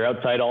nature. You're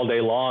outside all day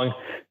long.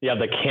 You have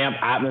the camp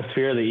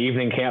atmosphere, the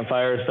evening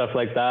campfire, stuff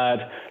like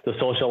that, the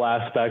social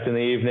aspect in the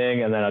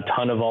evening, and then a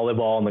ton of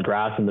volleyball on the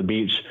grass and the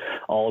beach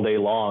all day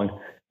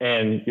long.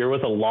 And you're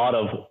with a lot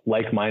of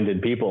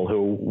like-minded people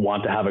who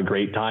want to have a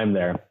great time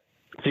there.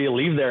 So you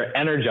leave there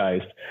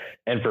energized.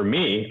 And for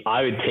me,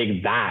 I would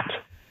take that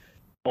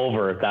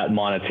over that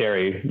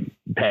monetary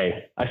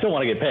pay. I still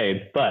want to get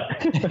paid, but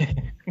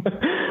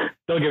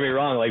don't get me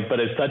wrong. But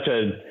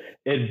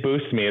it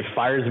boosts me. It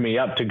fires me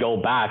up to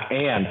go back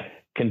and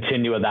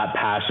continue with that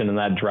passion and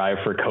that drive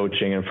for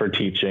coaching and for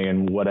teaching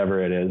and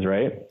whatever it is.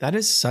 Right. That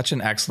is such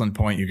an excellent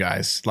point, you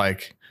guys.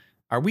 Like,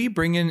 are we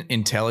bringing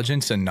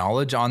intelligence and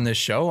knowledge on this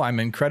show? I'm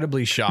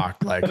incredibly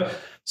shocked. Like,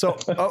 so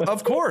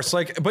of course,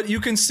 like, but you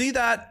can see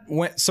that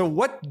so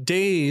what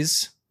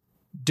days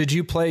did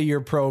you play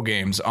your pro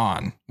games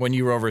on when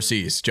you were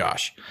overseas,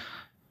 Josh?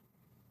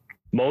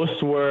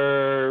 Most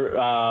were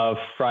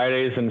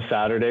Fridays and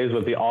Saturdays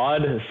with the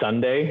odd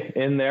Sunday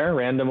in there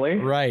randomly.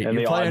 Right. And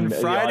you're playing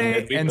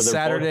Friday and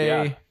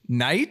Saturday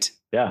night.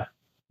 Yeah.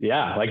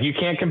 Yeah. Like you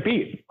can't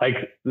compete. Like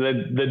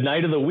the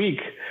night of the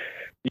week,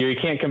 you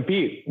can't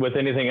compete with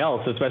anything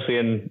else, especially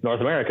in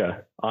North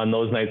America on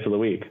those nights of the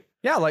week.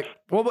 Yeah. Like,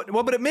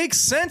 but it makes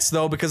sense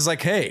though, because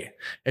like, hey,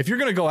 if you're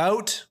going to go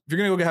out, if you're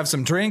going to go have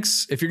some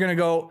drinks, if you're going to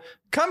go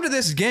come to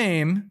this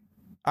game,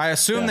 I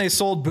assume they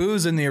sold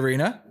booze in the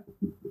arena.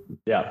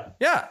 Yeah.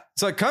 Yeah.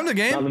 It's like, come to the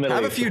game,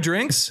 have a few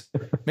drinks,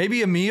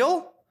 maybe a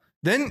meal,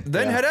 then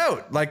head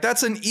out. Like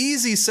that's an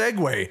easy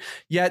segue.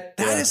 Yet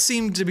that has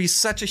seemed to be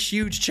such a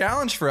huge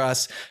challenge for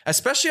us,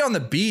 especially on the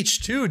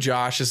beach too,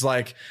 Josh, is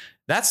like,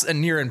 that's a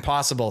near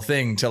impossible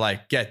thing to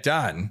like get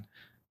done,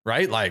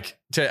 right? Like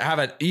to have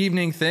an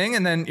evening thing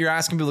and then you're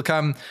asking people to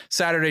come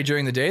Saturday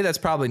during the day. That's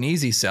probably an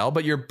easy sell,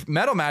 but your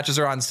medal matches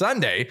are on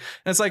Sunday. And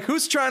it's like,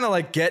 who's trying to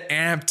like get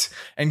amped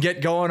and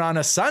get going on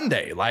a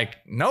Sunday? Like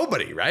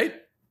nobody, right?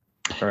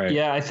 Right.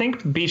 Yeah, I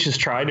think Beach has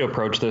tried to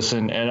approach this,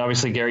 and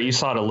obviously, Garrett, you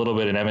saw it a little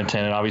bit in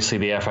Edmonton, and obviously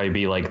the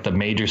FIB, like the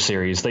major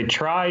series, they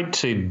tried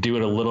to do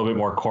it a little bit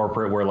more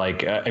corporate, where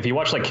like if you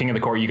watch like King of the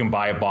Court, you can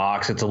buy a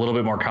box. It's a little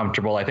bit more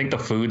comfortable. I think the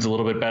food's a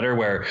little bit better,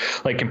 where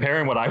like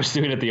comparing what I was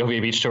doing at the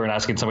OVA Beach Tour and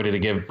asking somebody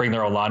to bring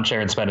their own lawn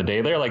chair and spend a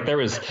day there, like there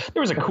was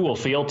a cool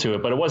feel to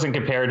it, but it wasn't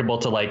comparable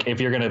to like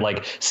if you're going to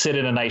like sit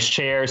in a nice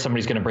chair,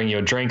 somebody's going to bring you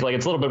a drink. Like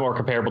it's a little bit more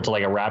comparable to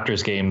like a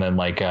Raptors game than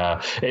like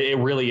it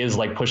really is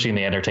like pushing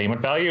the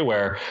entertainment value,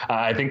 where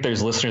I think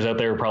there's listeners out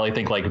there who probably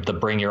think like the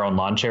bring your own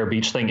lawn chair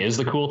beach thing is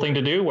the cool thing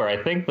to do, where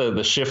I think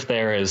the shift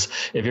there is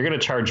if you're going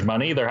to charge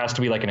money, there has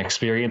to be like an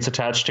experience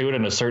attached to it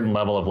and a certain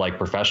level of like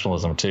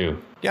professionalism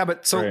too. Yeah.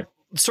 But so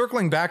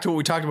circling back to what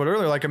we talked about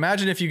earlier, like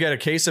imagine if you get a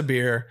case of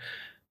beer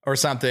or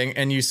something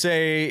and you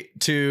say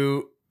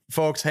to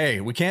folks,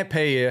 hey, we can't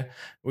pay you.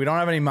 We don't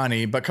have any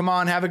money, but come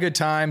on, have a good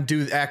time.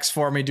 Do X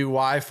for me, do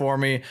Y for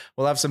me.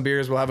 We'll have some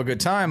beers. We'll have a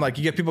good time. Like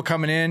you get people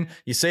coming in,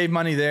 you save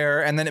money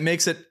there, and then it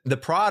makes the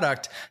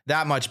product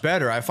that much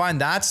better. I find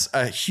that's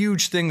a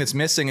huge thing that's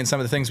missing in some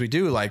of the things we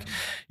do. Like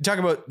you talk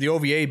about the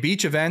OVA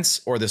beach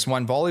events or this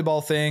one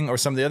volleyball thing or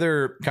some of the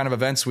other kind of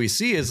events we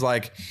see is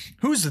like,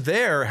 who's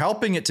there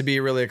helping it to be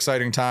a really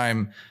exciting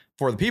time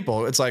for the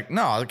people? It's like,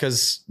 no,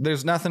 because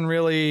there's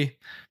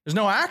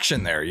no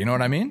action there. You know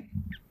what I mean?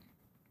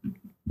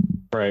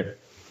 Right.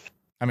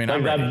 I mean,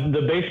 like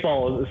the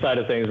baseball side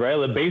of things, right?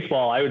 The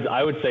baseball,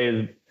 I would say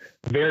is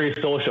very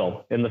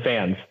social in the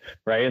fans,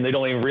 right? And they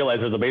don't even realize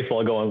there's a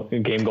baseball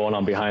game going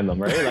on behind them,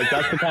 right? Like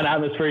that's the kind of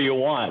atmosphere you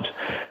want,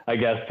 I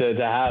guess, to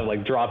have,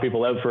 like draw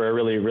people out for a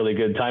really, really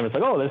good time. It's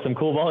like, oh, there's some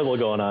cool volleyball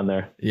going on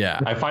there. Yeah.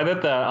 I find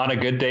that on a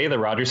good day, the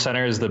Rogers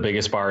Center is the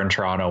biggest bar in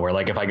Toronto, where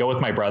like if I go with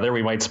my brother,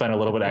 we might spend a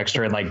little bit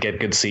extra and like get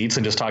good seats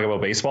and just talk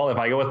about baseball. If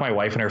I go with my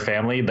wife and her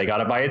family, they got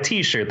to buy a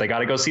t-shirt. They got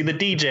to go see the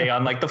DJ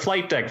on like the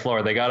flight deck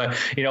floor. They got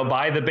to,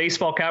 buy the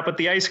baseball cap with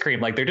the ice cream.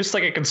 Like they're just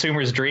like a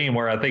consumer's dream,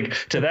 where I think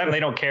to them,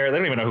 they don't care. They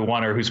don't even know who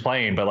won or who's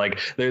playing, but like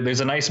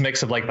there's a nice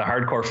mix of like the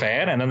hardcore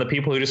fan and then the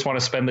people who just want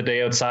to spend the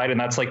day outside, and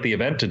that's like the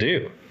event to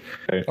do.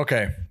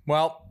 Okay.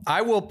 Well,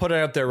 I will put it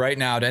out there right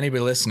now to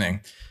anybody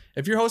listening.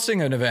 If you're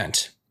hosting an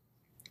event,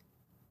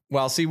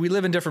 well, see, we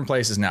live in different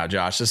places now,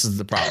 Josh. This is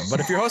the problem. But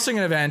if you're hosting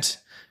an event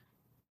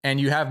and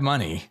you have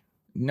money,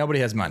 nobody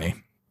has money.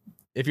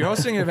 If you're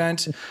hosting an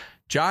event,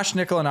 Josh,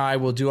 Nickel, and I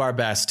will do our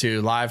best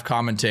to live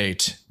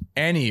commentate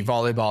any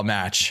volleyball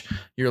match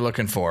you're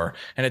looking for.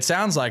 And it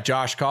sounds like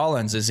Josh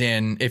Collins is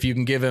in. If you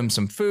can give him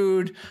some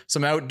food,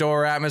 some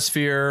outdoor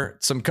atmosphere,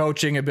 some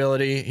coaching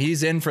ability,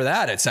 he's in for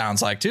that, it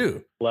sounds like,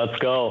 too. Let's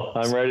go.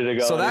 I'm ready to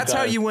go. So that's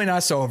how you win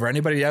us over.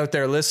 Anybody out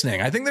there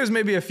listening? I think there's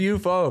maybe a few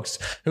folks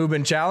who've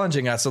been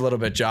challenging us a little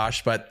bit,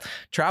 Josh, but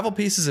travel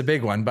piece is a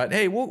big one. But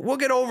hey, we'll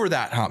get over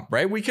that hump,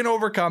 right? We can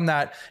overcome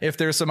that if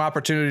there's some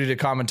opportunity to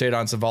commentate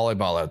on some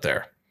volleyball out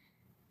there.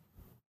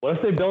 What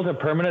if they built a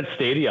permanent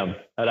stadium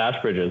at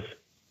Ashbridges?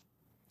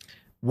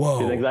 Whoa.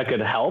 Do you think that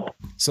could help?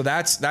 So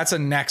that's a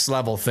next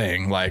level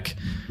thing. Like,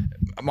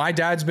 my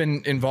dad's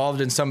been involved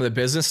in some of the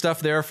business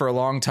stuff there for a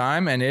long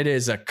time, and it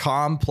is a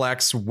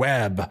complex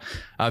web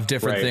of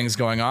different things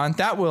going on.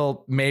 That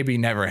will maybe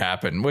never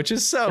happen, which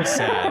is so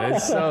sad.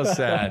 It's so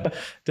sad,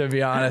 to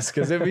be honest,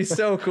 because it'd be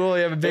so cool.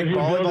 You have a big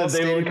volleyball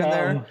stadium in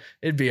there.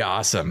 It'd be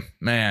awesome,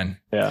 man.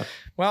 Yeah.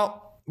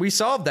 Well, we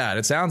solved that,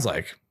 it sounds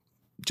like.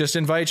 Just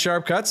invite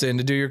Sharp Cuts in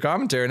to do your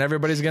commentary and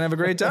everybody's going to have a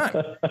great time.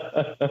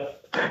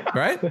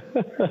 Right?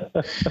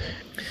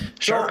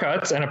 Sharp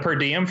Cuts and a per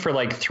diem for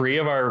like 3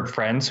 of our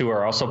friends who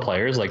are also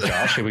players, like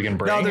Josh, who we can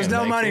bring. No, there's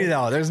no money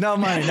though. There's no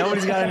money.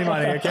 Nobody's got any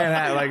money. I can't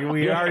have, like,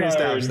 we already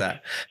established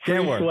that.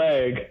 Can't work.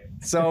 Swag.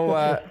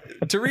 So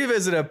to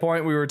revisit a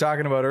point we were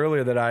talking about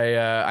earlier that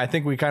I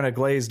think we kind of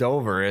glazed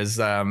over is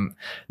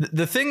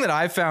the thing that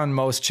I found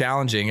most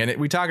challenging, and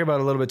we talk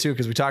about it a little bit too,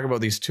 because we talk about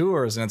these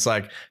tours, and it's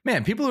like,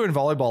 man, people who are in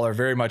volleyball are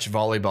very much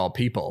volleyball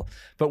people.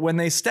 But when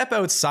they step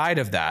outside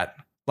of that,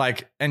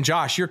 like, and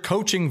Josh, you're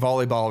coaching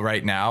volleyball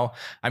right now.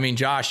 I mean,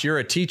 Josh, you're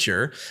a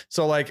teacher.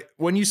 So like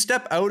when you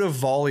step out of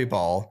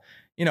volleyball,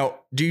 you know,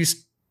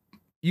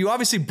 you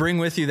obviously bring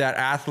with you that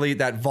athlete,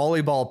 that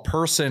volleyball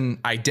person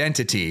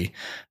identity.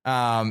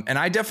 And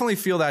I definitely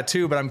feel that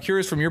too, but I'm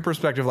curious from your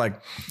perspective,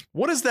 like,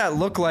 what does that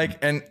look like?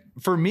 And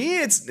for me,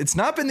 it's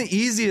not been the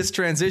easiest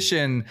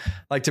transition,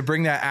 like to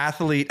bring that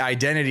athlete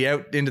identity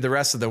out into the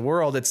rest of the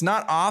world. It's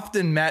not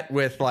often met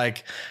with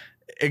like,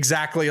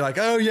 exactly like,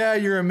 oh yeah,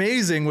 you're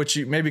amazing, which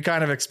you maybe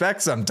kind of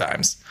expect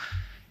sometimes.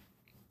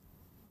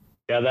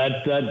 Yeah.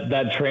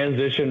 That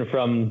transition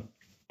from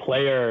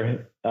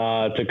player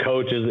to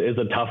coach is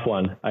a tough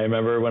one. I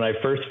remember when I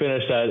first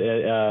finished at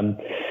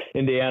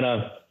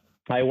Indiana,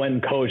 I went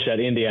and coached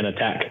at Indiana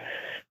Tech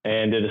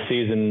and did a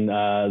season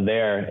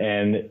there,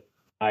 and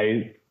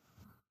I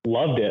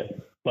loved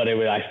it, but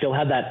I still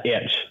had that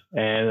itch,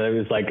 and it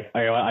was like,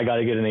 I got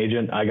to get an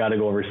agent. I got to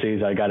go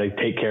overseas. I got to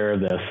take care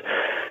of this.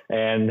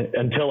 And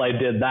until I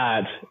did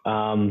that,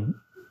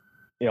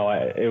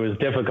 it was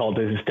difficult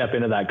to step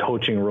into that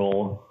coaching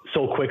role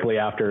so quickly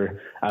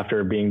after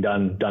being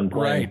done playing.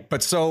 Right.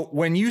 But so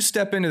when you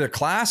step into the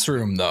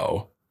classroom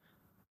though,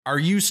 are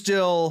you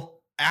still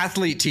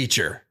athlete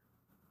teacher?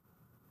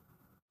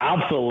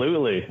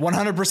 Absolutely.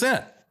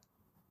 100%.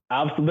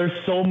 There's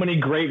so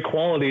many great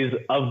qualities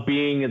of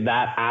being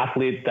that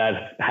athlete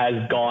that has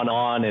gone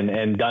on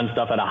and done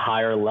stuff at a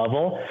higher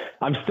level.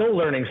 I'm still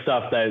learning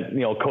stuff that,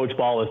 Coach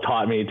Ball has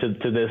taught me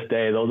to this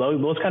day.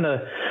 Those kind of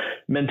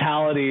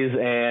mentalities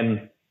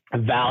and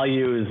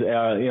values,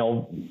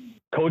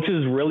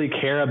 coaches really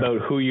care about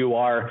who you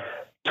are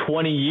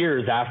 20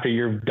 years after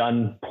you're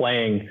done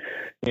playing,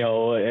 in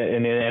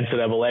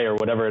NCAA or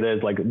whatever it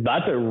is. Like,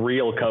 that's a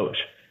real coach.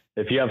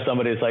 If you have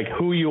somebody that's like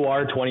who you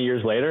are 20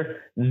 years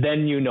later,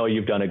 then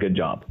you've done a good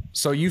job.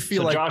 So you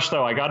feel like, Josh,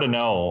 though, I got to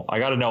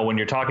know when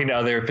you're talking to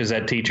other phys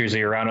ed teachers or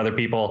you're around other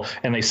people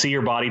and they see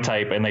your body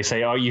type and they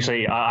say, oh, you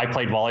say, I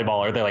played volleyball.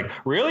 Are they like,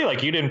 really?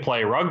 Like, you didn't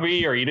play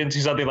rugby or you didn't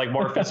see something like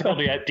more physical?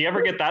 Do you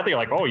ever get that? They're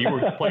like, oh, you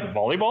were playing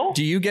volleyball?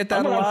 Do you get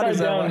that a lot? Is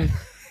that why?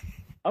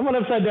 I'm an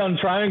upside down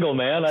triangle,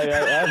 man. I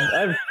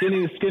have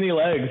skinny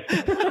legs,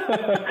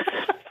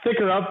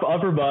 thicker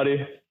upper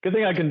body. Good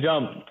thing I can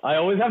jump. I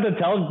always have to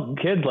tell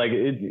kids, like,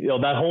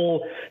 that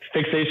whole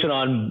fixation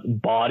on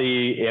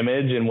body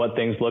image and what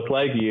things look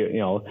like,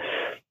 you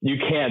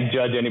can't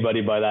judge anybody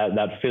by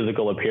that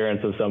physical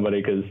appearance of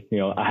somebody, because,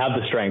 I have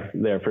the strength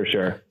there for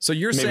sure. So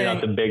you're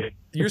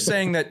you're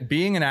saying that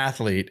being an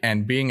athlete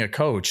and being a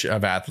coach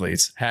of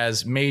athletes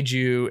has made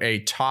you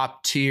a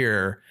top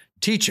tier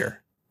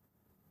teacher.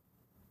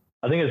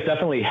 I think it's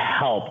definitely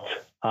helped.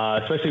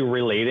 Especially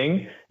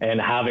relating and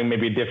having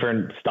maybe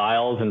different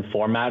styles and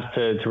formats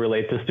to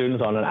relate to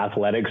students on an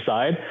athletic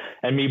side.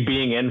 And me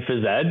being in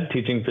phys ed,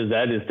 teaching phys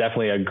ed is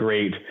definitely a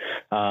great,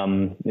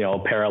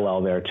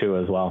 parallel there too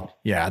as well.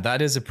 Yeah,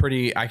 that is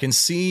I can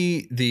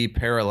see the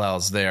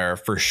parallels there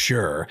for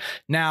sure.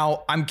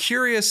 Now, I'm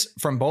curious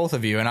from both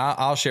of you, and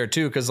I'll share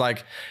too, because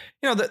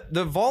the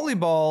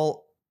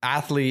volleyball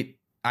athlete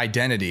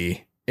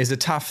identity, is a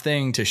tough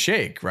thing to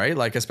shake, right?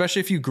 Like, especially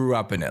if you grew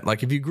up in it.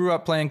 Like if you grew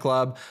up playing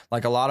club,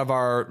 like a lot of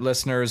our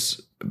listeners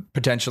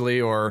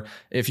potentially, or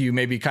if you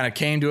maybe kind of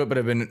came to it but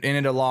have been in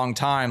it a long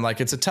time,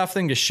 like it's a tough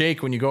thing to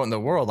shake when you go out in the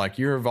world. Like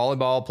you're a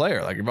volleyball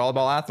player, like you're a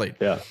volleyball athlete.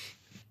 Yeah.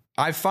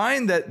 I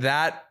find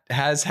that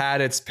has had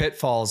its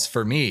pitfalls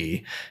for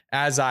me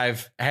as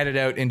I've headed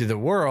out into the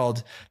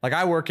world. Like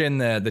I work in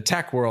the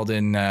tech world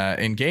in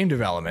game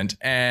development,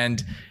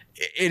 and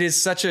it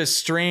is such a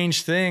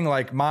strange thing.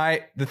 Like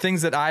the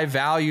things that I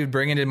valued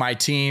bringing to my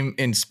team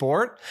in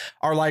sport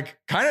are like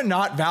kind of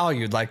not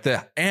valued, like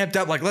the amped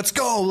up, like, let's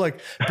go,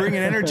 like bringing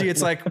energy.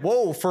 It's like,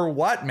 whoa, for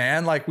what,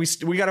 man? Like we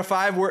got a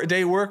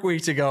 5-day work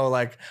week to go.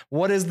 Like,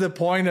 what is the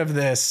point of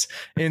this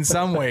in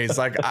some ways?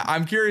 Like,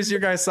 I'm curious your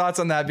guys' thoughts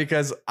on that,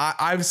 because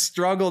I've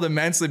struggled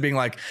immensely being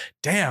like,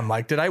 damn,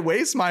 like, did I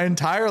waste my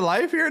entire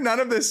life here? None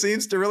of this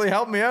seems to really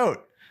help me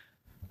out.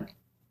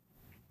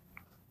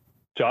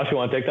 Josh, you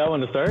want to take that one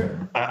to start?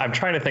 I'm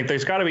trying to think.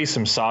 There's got to be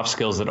some soft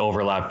skills that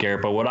overlap,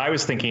 Garrett. But what I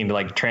was thinking,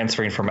 like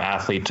transferring from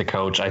athlete to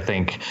coach, I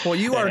think. Well,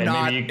 you are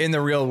not in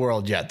the real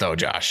world yet, though,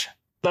 Josh.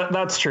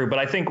 That's true, but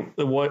I think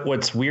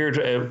what's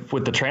weird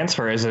with the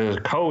transfer as a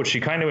coach,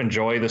 you kind of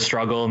enjoy the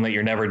struggle and that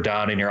you're never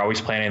done and you're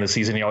always planning the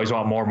season. You always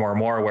want more and more and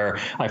more. Where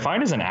I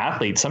find as an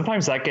athlete,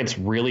 sometimes that gets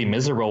really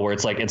miserable where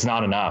it's like, it's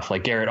not enough.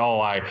 Like Garrett,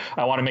 I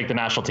want to make the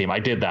national team. I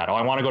did that. Oh,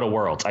 I want to go to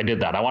Worlds. I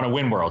did that. I want to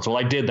win Worlds. Well,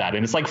 I did that.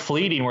 And it's like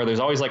fleeting where there's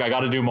always like, I got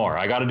to do more.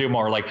 I got to do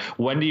more. Like,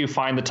 when do you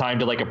find the time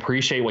to like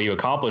appreciate what you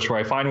accomplished? Where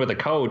I find with a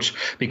coach,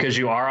 because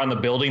you are on the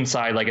building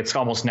side, like it's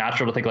almost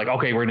natural to think like,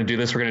 okay, we're going to do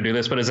this. We're going to do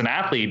this. But as an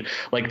athlete,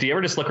 like, do you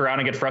ever just look around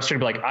and get frustrated?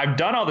 Be like, I've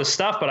done all this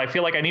stuff, but I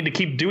feel like I need to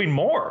keep doing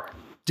more.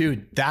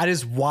 Dude, that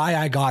is why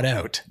I got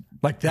out.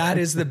 Like that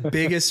is the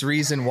biggest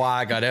reason why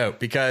I got out,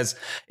 because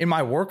in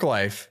my work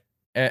life,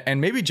 and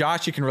maybe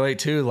Josh, you can relate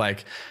too,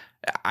 like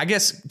I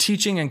guess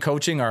teaching and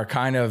coaching are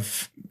kind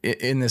of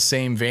in the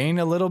same vein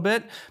a little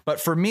bit. But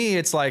for me,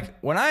 it's like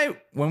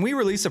when we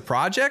release a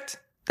project,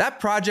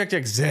 that project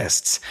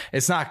exists.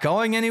 It's not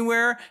going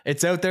anywhere.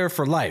 It's out there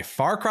for life.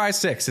 Far Cry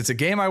 6. It's a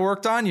game I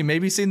worked on. You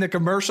maybe seen the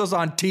commercials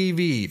on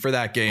TV for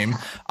that game.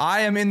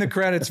 I am in the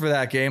credits for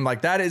that game.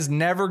 Like that is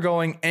never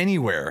going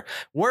anywhere.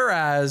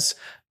 Whereas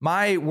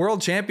my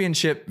world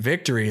championship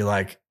victory,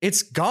 like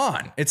it's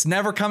gone. It's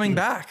never coming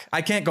back.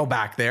 I can't go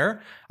back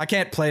there. I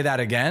can't play that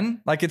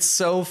again. Like it's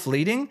so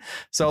fleeting.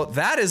 So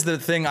that is the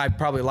thing I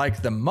probably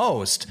like the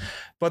most.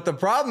 But the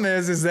problem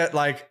is that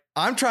like,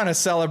 I'm trying to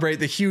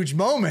celebrate the huge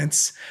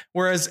moments,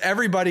 whereas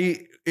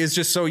everybody is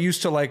just so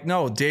used to like,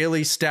 no,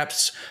 daily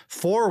steps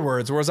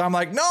forwards. Whereas I'm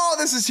like, no,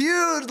 this is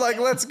huge. Like,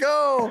 let's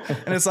go.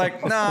 And it's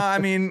like, nah, I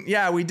mean,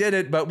 yeah, we did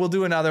it, but we'll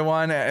do another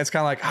one. It's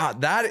kind of like,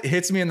 that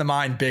hits me in the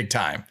mind big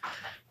time.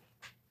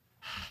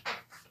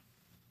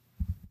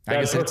 I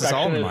guess it hits us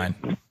all in the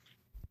mind.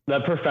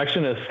 That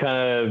perfectionist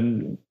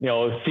kind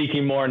of,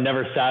 seeking more and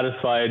never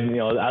satisfied,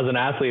 as an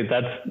athlete,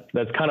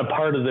 that's kind of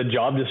part of the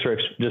job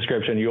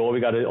description. You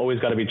always got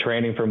to be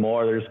training for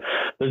more.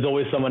 There's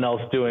always someone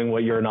else doing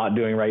what you're not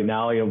doing right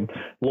now.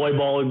 Lloyd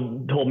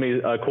Ball told me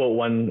a quote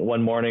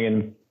one morning,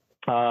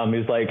 and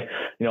he's like,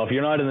 if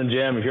you're not in the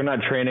gym, if you're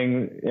not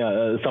training,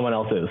 someone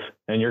else is,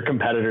 and your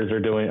competitors are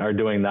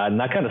doing that. And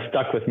that kind of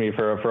stuck with me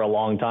for a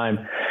long time.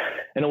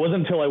 And it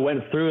wasn't until I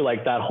went through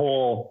like that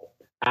whole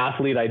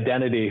athlete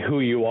identity, who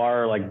you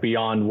are, like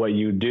beyond what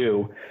you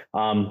do.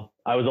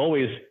 I was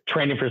always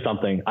training for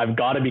something. I've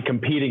got to be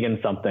competing in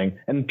something.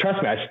 And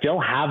trust me, I still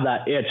have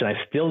that itch and I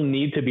still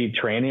need to be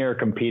training or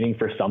competing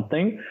for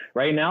something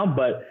right now,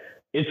 but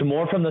it's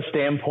more from the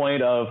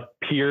standpoint of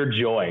pure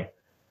joy.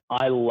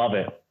 I love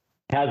it.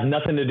 It has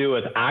nothing to do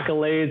with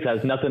accolades,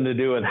 has nothing to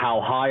do with how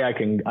high I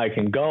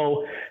can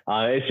go.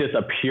 It's just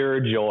a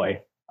pure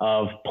joy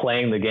of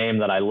playing the game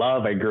that I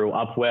love, I grew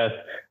up with,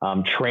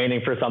 training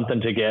for something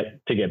to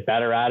get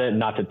better at it,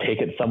 not to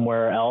take it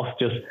somewhere else.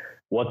 Just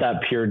what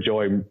that pure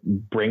joy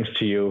brings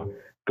to you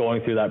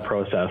going through that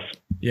process.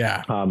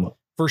 Yeah,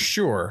 for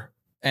sure.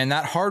 And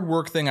that hard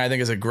work thing, I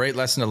think, is a great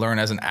lesson to learn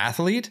as an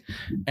athlete,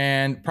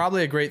 and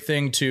probably a great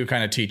thing to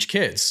kind of teach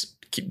kids.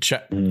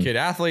 Kid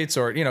athletes,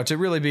 or to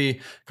really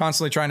be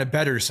constantly trying to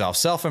better yourself.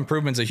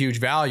 Self-improvement is a huge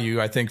value,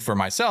 I think, for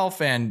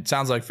myself, and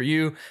sounds like for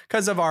you,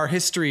 because of our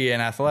history in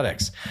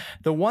athletics.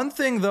 The one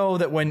thing though,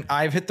 that when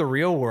I've hit the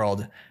real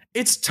world,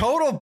 it's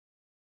total,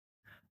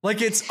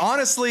 like it's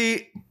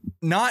honestly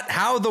not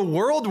how the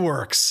world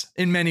works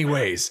in many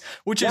ways,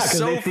 which is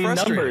so they see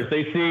frustrating. Numbers.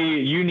 They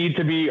see you need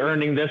to be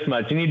earning this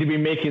much. You need to be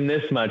making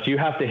this much. You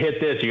have to hit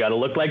this. You got to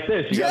look like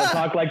this. You got to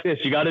talk like this.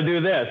 You got to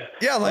do this.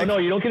 Yeah. Like, no,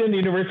 you don't get into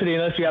university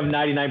unless you have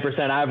 99%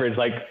 average.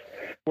 Like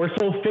we're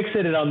so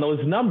fixated on those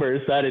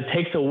numbers that it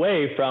takes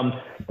away from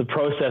the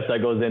process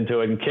that goes into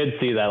it. And kids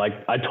see that, like,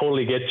 I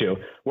totally get you.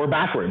 We're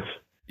backwards.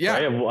 Yeah.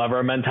 Right? Of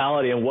our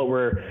mentality and what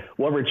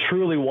we're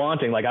truly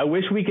wanting. Like, I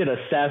wish we could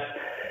assess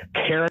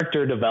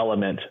character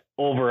development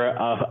over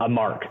a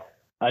mark,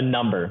 a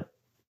number.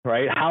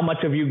 right? How much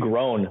have you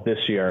grown this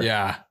year?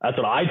 Yeah. That's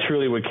what I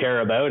truly would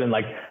care about. And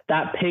like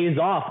that pays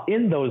off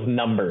in those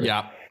numbers.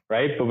 Yeah.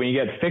 Right. But when you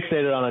get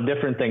fixated on a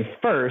different thing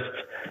first,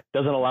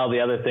 doesn't allow the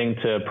other thing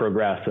to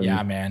progress. And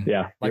yeah, man.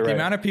 Yeah. Like the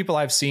amount of people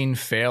I've seen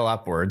fail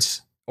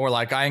upwards, or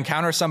like I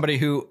encounter somebody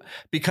who,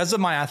 because of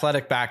my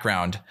athletic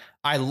background,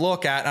 I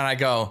look at and I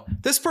go,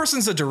 this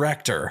person's a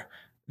director.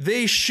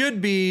 They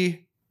should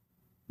be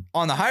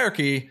on the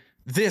hierarchy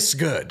this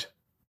good,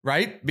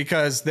 right?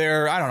 Because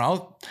they're, I don't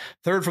know,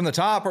 third from the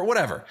top or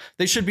whatever.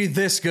 They should be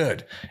this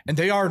good. And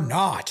they are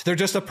not. They're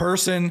just a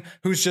person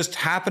who's just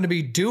happened to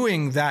be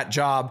doing that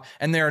job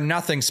and they're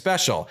nothing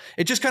special.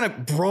 It just kind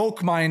of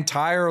broke my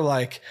entire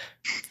like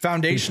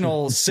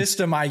foundational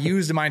system I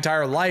used in my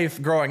entire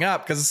life growing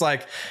up. Cause it's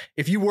like,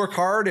 if you work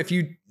hard, if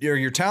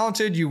you're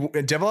talented, you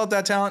develop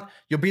that talent,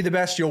 you'll be the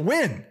best, you'll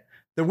win.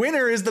 The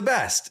winner is the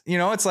best. You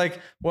know, it's like,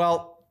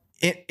 well,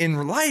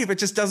 in life, it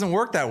just doesn't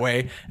work that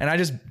way. And I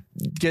just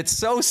get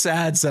so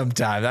sad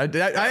sometimes.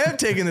 I am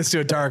taking this to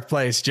a dark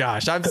place,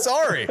 Josh. I'm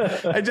sorry.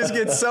 I just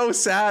get so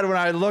sad when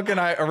I look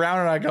around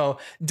and I go,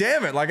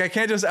 damn it. Like I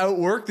can't just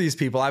outwork these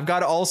people. I've got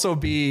to also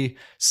be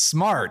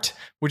smart,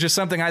 which is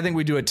something I think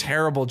we do a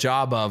terrible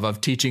job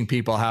of teaching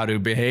people how to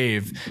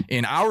behave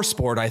in our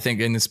sport. I think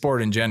in the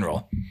sport in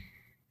general.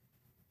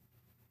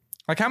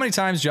 Like how many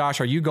times, Josh,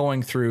 are you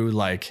going through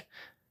like,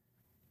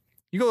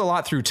 you go a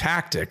lot through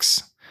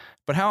tactics,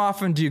 but how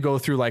often do you go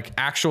through like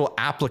actual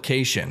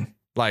application,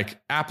 like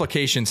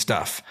application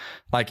stuff?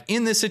 Like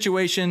in this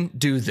situation,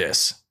 do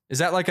this. Is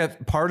that like a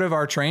part of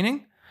our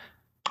training?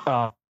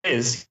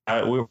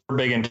 We're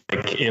big into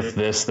like if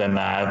this then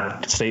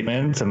that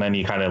statements, and then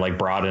you kind of like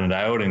broaden it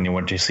out and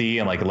what you see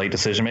and like late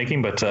decision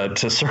making. But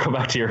to circle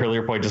back to your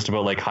earlier point just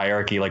about like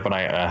hierarchy, like when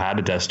I had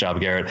a desk job,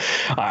 Garrett,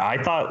 I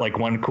thought like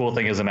one cool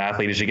thing as an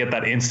athlete is you get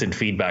that instant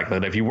feedback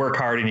that if you work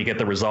hard and you get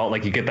the result,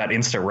 like you get that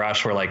instant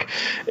rush where like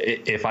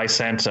if I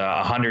sent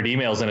 100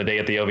 emails in a day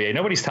at the OVA,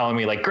 nobody's telling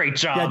me like great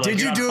job. Yeah, like,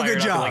 did you do a good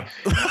job?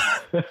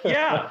 Like,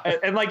 yeah,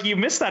 and like you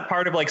miss that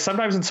part of like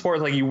sometimes in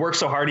sports like you work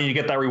so hard and you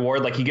get that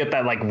reward, like you get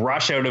that like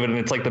rush out of it, and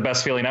it's like the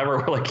best feeling ever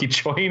where like you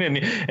join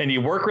and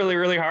you work really,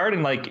 really hard,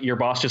 and like your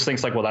boss just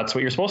thinks like, well, that's what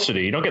you're supposed to do.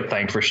 You don't get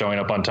thanked for showing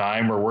up on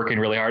time or working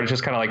really hard. It's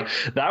just kind of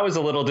like that was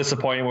a little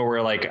disappointing where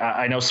we're like,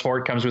 I know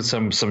sport comes with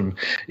some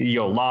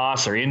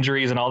loss or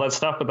injuries and all that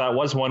stuff, but that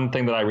was one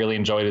thing that I really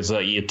enjoyed is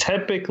that you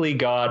typically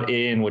got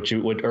in what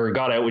you would or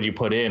got out what you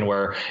put in,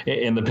 where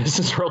in the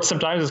business world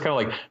sometimes it's kind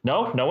of like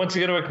no one's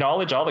going to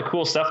acknowledge all the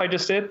cool stuff I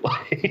just did.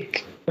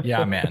 Like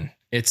yeah, man.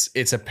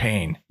 It's a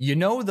pain. You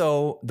know,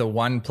 though, the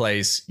one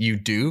place you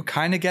do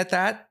kind of get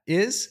that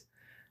is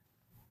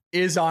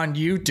on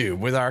YouTube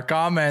with our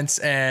comments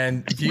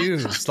and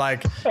views.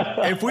 Like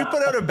if we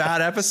put out a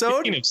bad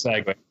episode,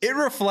 it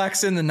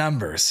reflects in the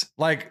numbers.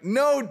 Like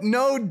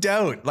no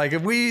doubt. Like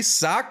if we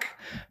suck,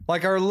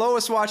 like our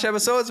lowest watch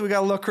episodes, we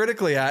got to look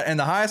critically at, and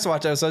the highest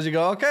watch episodes, you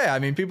go, okay, I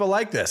mean, people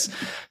like this.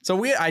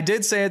 So I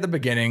did say at the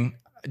beginning,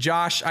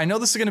 Josh, I know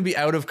this is going to be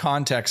out of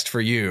context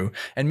for you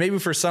and maybe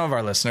for some of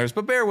our listeners,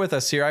 but bear with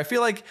us here. I feel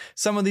like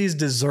some of these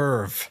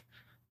deserve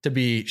to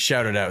be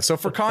shouted out. So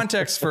for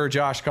context for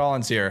Josh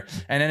Collins here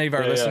and any of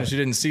our listeners who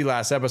didn't see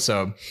last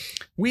episode,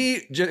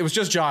 it was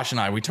just Josh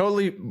and I. We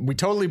totally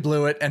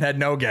blew it and had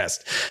no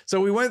guest. So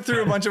we went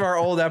through a bunch of our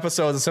old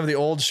episodes and some of the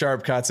old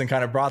sharp cuts and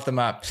kind of brought them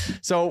up.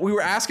 So we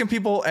were asking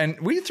people, and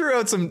we threw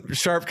out some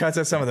sharp cuts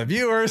at some of the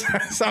viewers,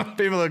 some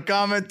people who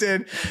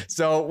commented.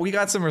 So we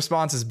got some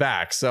responses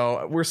back.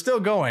 So we're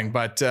still going,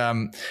 but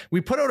we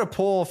put out a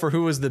poll for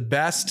who was the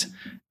best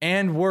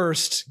and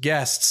worst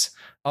guests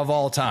of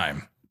all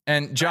time.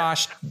 And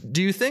Josh,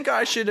 do you think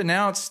I should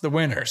announce the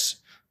winners?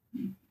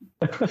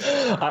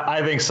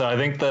 I think so. I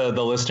think the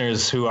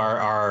listeners who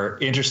are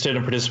interested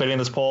in participating in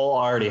this poll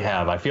already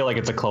have. I feel like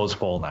it's a closed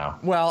poll now.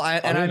 Well,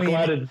 I'm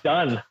glad it's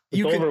done.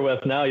 It's over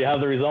with now. You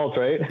have the results,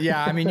 right?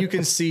 Yeah, I mean, you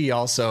can see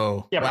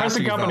also. Yeah,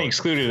 present company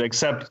excluded,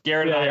 except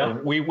Garrett and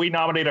I. We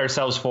nominate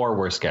ourselves for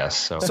worst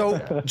guests.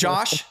 So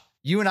Josh,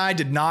 you and I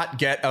did not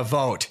get a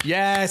vote.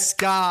 Yes,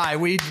 Guy,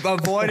 we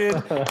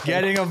avoided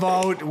getting a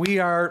vote. We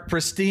are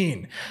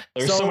pristine.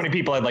 There's so many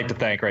people I'd like to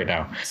thank right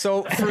now.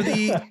 So for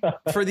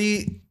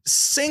the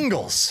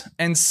singles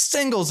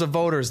of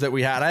voters that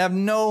we had, I have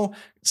no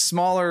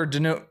smaller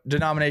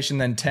denomination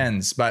than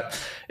tens, but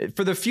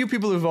for the few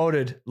people who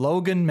voted,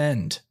 Logan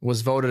Mend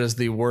was voted as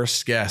the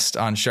worst guest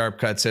on Sharp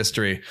Cuts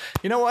history.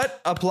 You know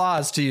what?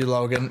 Applause to you,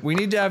 Logan. We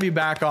need to have you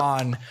back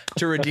on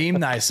to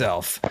redeem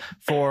thyself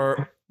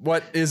for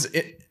what is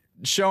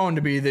shown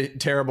to be the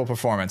terrible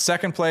performance.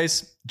 Second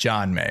place,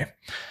 John May.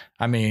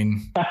 I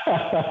mean,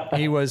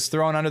 he was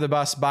thrown under the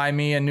bus by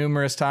me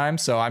numerous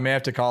times, so I may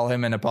have to call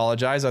him and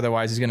apologize.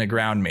 Otherwise, he's going to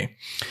ground me.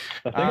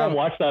 I think I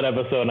watched that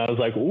episode and I was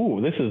like,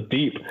 ooh, this is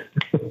deep.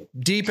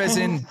 Deep as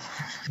in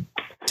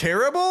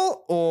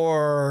terrible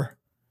or?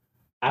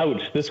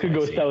 Ouch, this could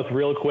go south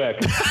real quick.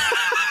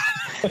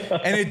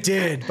 And it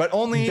did, but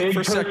only big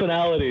for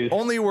personalities.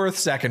 Only worth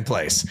second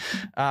place.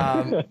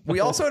 We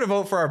also had to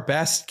vote for our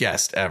best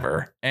guest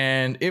ever,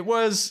 and it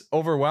was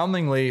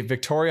overwhelmingly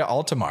Victoria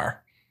Altamar.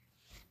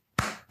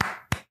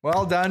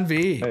 Well done,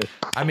 V. Nice.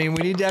 I mean,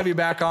 we need to have you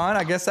back on.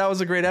 I guess that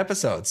was a great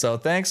episode. So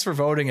thanks for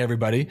voting,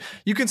 everybody.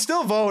 You can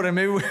still vote. And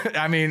maybe,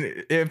 I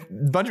mean, if a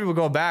bunch of people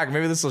go back,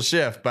 maybe this will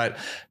shift, but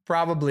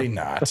probably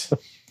not.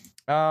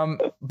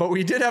 But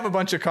we did have a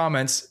bunch of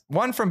comments.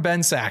 One from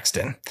Ben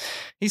Saxton.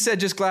 He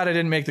said, just glad I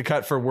didn't make the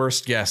cut for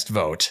worst guest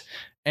vote.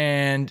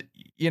 And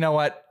you know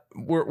what?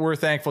 We're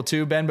thankful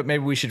too, Ben, but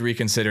maybe we should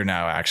reconsider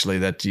now, actually,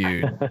 that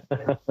you.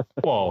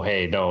 Whoa,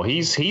 hey, no,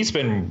 he's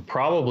been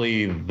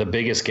probably the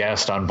biggest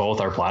guest on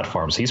both our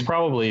platforms. He's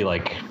probably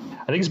like,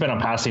 I think he's been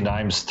on Passing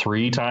Dimes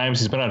 3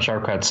 times. He's been on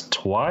Sharp Cuts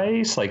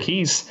twice. Like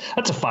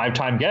that's a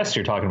 5-time guest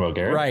you're talking about,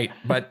 Garrett. Right.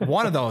 But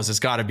one of those has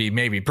got to be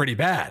maybe pretty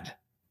bad.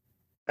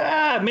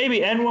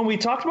 Maybe. And when we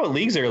talked about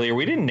leagues earlier,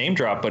 we didn't name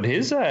drop, but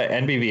his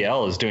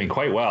NBVL is doing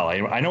quite well.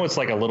 I know it's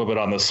like a little bit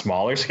on the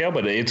smaller scale,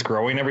 but it's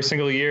growing every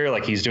single year.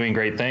 Like he's doing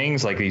great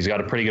things. Like he's got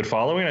a pretty good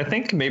following. I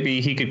think maybe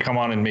he could come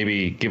on and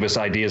maybe give us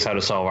ideas how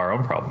to solve our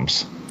own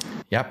problems.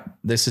 Yep,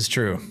 this is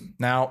true.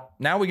 Now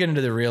we get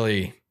into the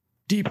really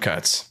deep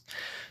cuts.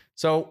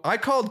 So I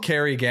called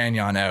Kerry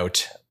Gagnon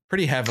out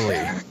pretty heavily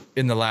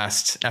in the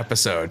last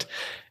episode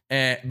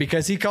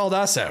because he called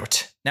us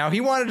out. Now,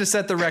 he wanted to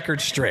set the record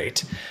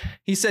straight.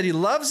 He said he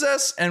loves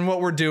us and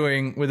what we're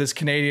doing with his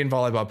Canadian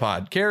volleyball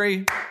pod.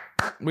 Kerry,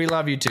 we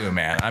love you too,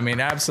 man. I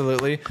mean,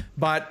 absolutely.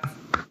 But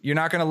you're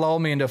not going to lull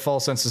me into a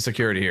false sense of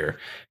security here.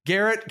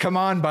 Garrett, come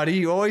on, buddy.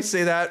 You always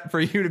say that for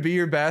you to be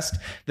your best.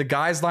 The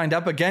guys lined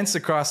up against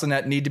Across the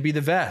Net need to be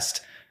the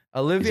best.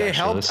 Olivier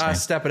helped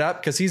us step it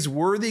up because he's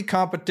worthy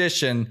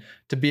competition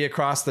to be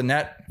across the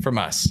net from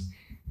us.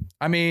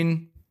 I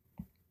mean,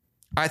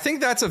 I think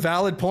that's a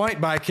valid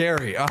point by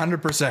Kerry,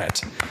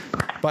 100%.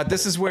 But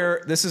this is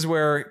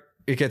where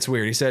it gets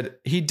weird. He said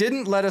he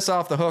didn't let us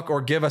off the hook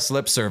or give us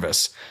lip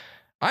service.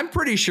 I'm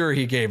pretty sure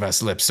he gave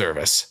us lip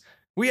service.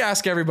 We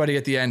asked everybody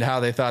at the end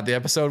how they thought the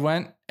episode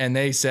went, and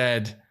they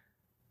said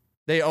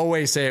they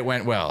always say it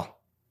went well.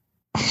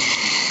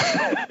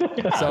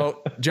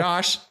 So,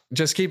 Josh,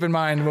 just keep in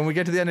mind when we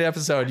get to the end of the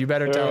episode, you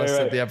better tell us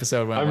that the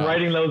episode went well. I'm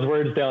writing those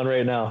words down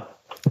right now.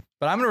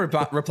 But I'm going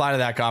to reply to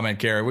that comment,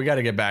 Garrett. We got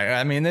to get back.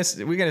 I mean,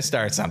 we got to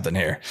start something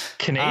here.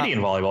 Canadian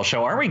volleyball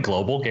show. Are we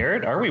global,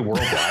 Garrett? Are we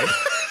worldwide?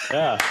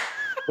 Yeah.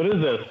 What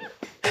is this?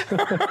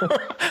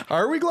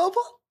 Are we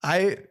global?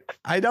 I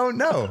don't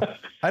know.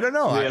 I don't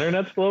know. The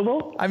internet's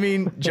global? I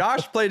mean,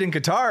 Josh played in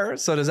Qatar,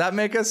 so does that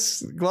make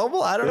us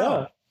global? I don't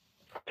know.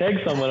 Tag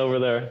someone over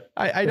there.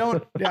 I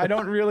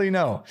don't really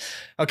know.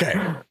 Okay.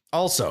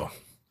 Also,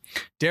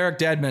 Derek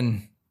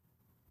Dedman,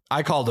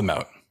 I called him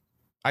out.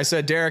 I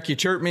said, Derek, you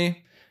chirped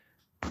me.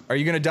 Are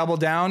you going to double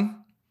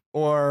down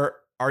or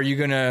are you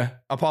going to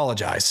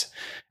apologize?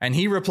 And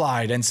he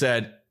replied and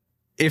said,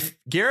 if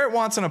Garrett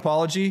wants an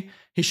apology,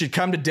 he should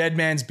come to Dead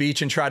Man's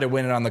Beach and try to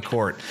win it on the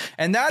court.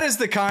 And that is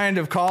the kind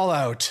of call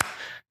out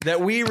that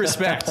we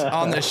respect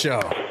on this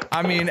show.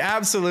 I mean,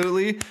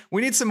 absolutely.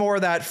 We need some more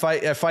of that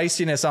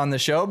feistiness on the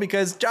show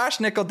because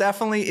Josh Nickel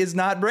definitely is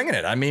not bringing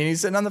it. I mean,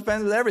 he's sitting on the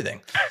fence with everything.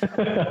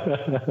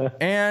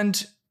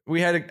 And we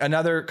had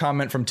another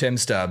comment from Tim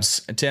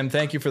Stubbs. Tim,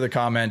 thank you for the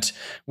comment.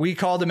 We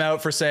called him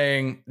out for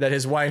saying that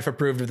his wife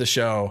approved of the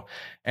show.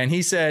 And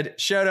he said,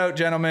 shout out,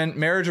 gentlemen,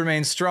 marriage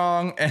remains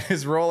strong and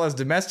his role as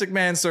domestic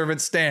manservant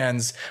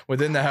stands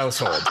within the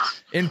household.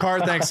 In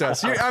part, thanks to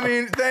us.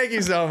 Thank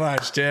you so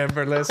much, Tim,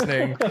 for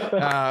listening.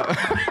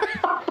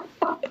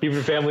 Keep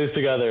your families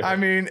together. I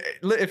mean,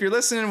 if you're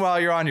listening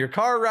while you're on your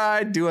car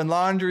ride, doing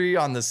laundry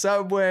on the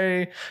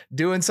subway,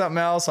 doing something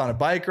else on a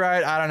bike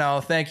ride, I don't know.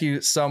 Thank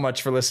you so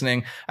much for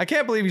listening. I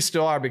can't believe you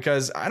still are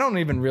because I don't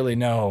even really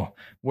know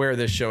where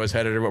this show is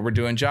headed or what we're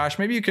doing. Josh,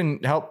 maybe you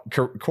can help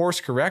course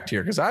correct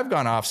here because I've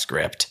gone off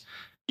script.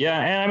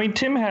 Yeah, and I mean,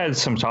 Tim had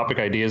some topic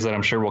ideas that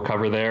I'm sure we'll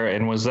cover there.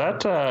 And was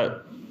that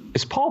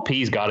is Paul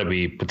P's got to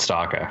be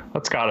Pistaka?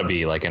 That's got to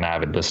be like an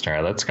avid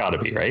listener. That's got to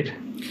be, right?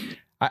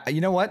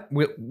 You know what?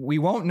 We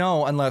won't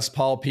know unless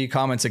Paul P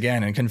comments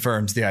again and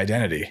confirms the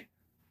identity.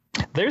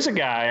 There's a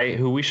guy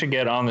who we should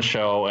get on the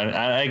show. And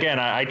again,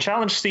 I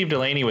challenged Steve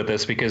Delaney with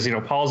this because,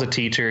 Paul's a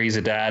teacher. He's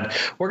a dad.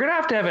 We're going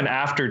to have an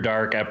after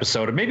dark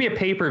episode or maybe a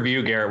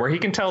pay-per-view, Garrett, where he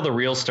can tell the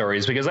real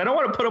stories because I don't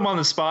want to put him on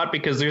the spot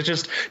because there's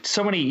just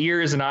so many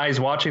ears and eyes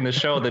watching the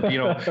show that,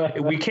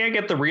 we can't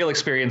get the real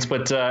experience.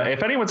 But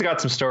if anyone's got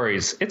some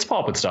stories, it's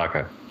Paul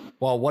Pistaka.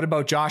 Well, what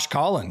about Josh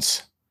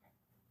Collins?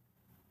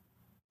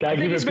 I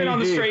think he's been on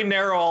the straight and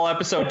narrow all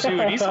episode 2,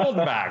 and he's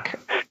holding back.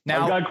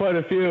 Now, I've got quite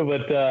a few,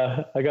 but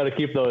I got to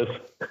keep those.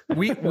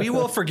 We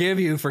will forgive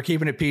you for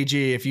keeping it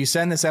PG if you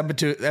send this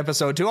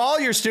episode to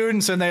all your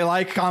students and they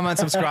like, comment,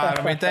 subscribe.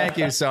 I mean, thank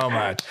you so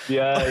much.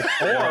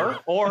 Yeah.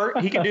 Or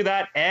he can do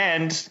that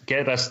and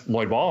get us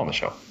Lloyd Ball on the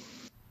show.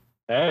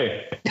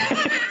 Hey,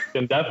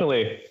 can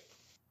definitely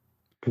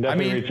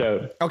reach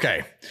out.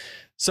 Okay.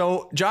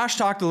 So Josh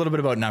talked a little bit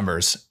about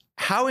numbers.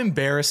 How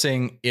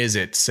embarrassing is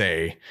it,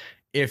 say,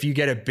 if you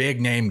get a big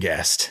name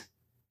guest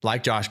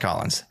like Josh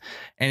Collins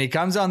and he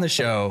comes on the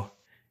show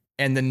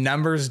and the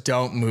numbers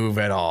don't move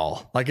at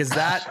all. Like, is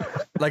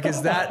that like,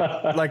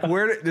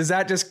 where does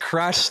that just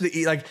crush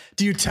the, like,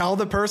 do you tell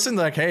the person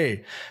like,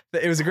 hey,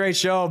 it was a great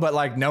show, but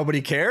like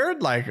nobody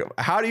cared? Like,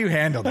 how do you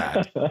handle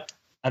that?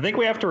 I think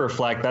we have to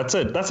reflect that's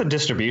a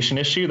distribution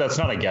issue. That's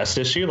not a guest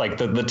issue. Like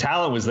the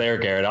talent was there,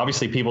 Garrett.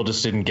 Obviously people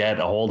just didn't get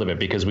a hold of it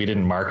because we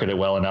didn't market it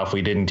well enough.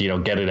 We didn't,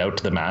 get it out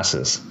to the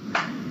masses.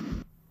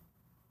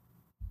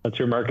 That's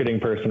your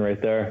marketing person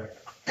right there.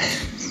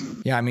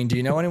 Yeah. I mean, do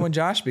you know anyone,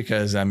 Josh?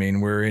 Because I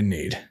mean, we're in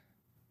need.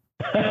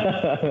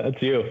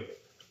 That's you.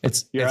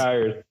 You're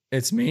hired.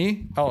 It's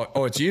me.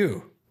 Oh, it's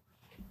you.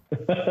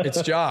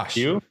 It's Josh.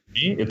 You?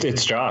 Me?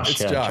 It's Josh.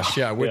 It's Josh.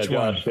 Yeah. Which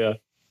one? Josh,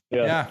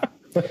 yeah.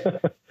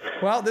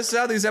 Well, this is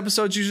how these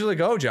episodes usually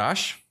go,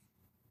 Josh.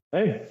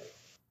 Hey,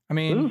 I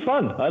mean, this is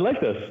fun. I like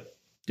this.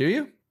 Do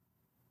you?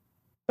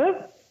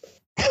 I'm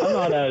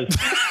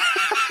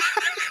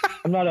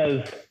not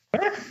as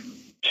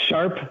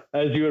sharp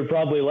as you would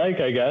probably like,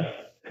 I guess.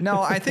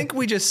 No, I think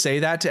we just say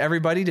that to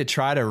everybody to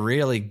try to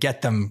really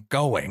get them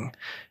going.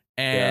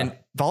 And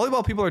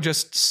volleyball people are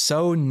just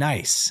so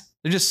nice.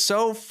 They're just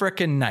so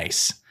freaking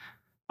nice.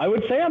 I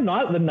would say I'm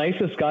not the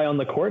nicest guy on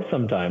the court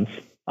sometimes.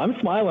 I'm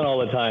smiling all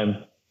the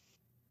time.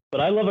 But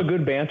I love a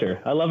good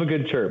banter. I love a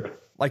good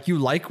chirp. Like you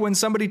like when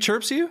somebody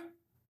chirps you?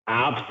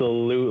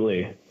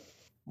 Absolutely.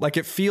 Like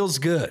it feels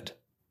good.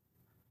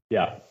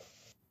 Yeah.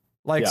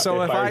 Like,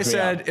 so if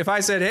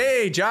I said,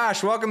 hey,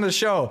 Josh, welcome to the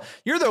show.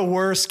 You're the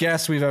worst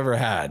guest we've ever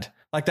had.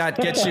 Like that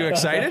gets you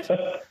excited?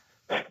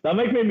 That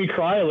might make me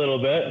cry a little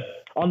bit.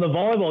 On the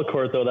volleyball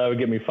court, though, that would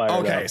get me fired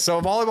up. Okay,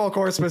 so volleyball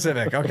court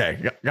specific.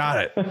 Okay,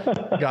 got it.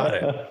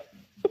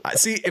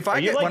 See, if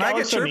I get when I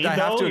get chirped, I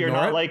have to ignore You're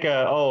not it. like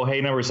hey,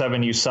 number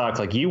 7, you suck.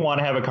 Like you want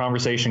to have a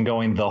conversation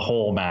going the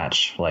whole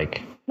match.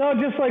 Like no,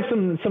 just like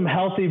some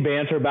healthy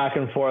banter back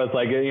and forth,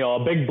 like a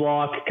big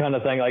block kind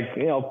of thing. Like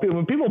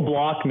when people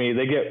block me,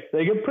 they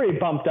get pretty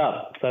pumped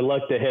up because I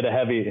like to hit a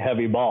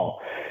heavy ball.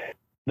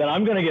 Then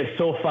I'm gonna get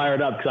so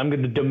fired up because I'm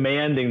gonna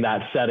demanding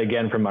that set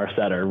again from our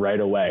setter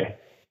right away,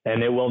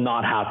 and it will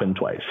not happen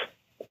twice.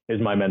 Is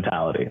my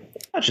mentality.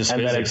 That's just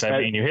physics. I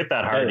mean, you hit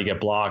that hard, you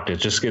get blocked.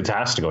 It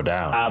has to go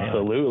down.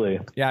 Absolutely.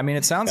 Yeah, I mean,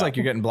 it sounds like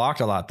you're getting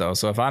blocked a lot, though.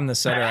 So if I'm the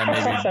setter, I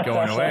may be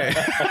going away.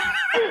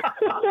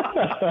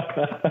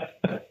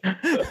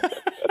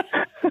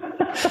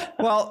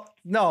 Well,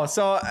 no.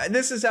 So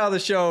this is how the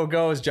show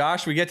goes,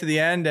 Josh. We get to the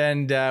end,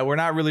 and we're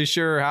not really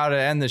sure how to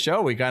end the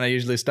show. We kind of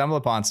usually stumble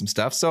upon some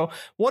stuff. So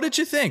what did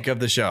you think of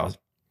the show?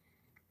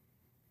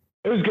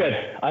 It was good.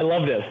 I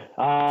loved it.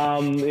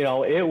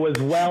 It was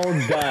well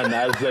done,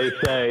 as they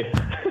say.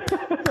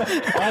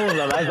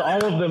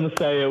 All of them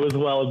say, it was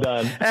well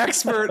done.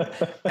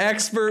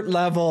 Expert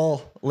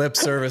level lip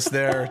service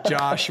there,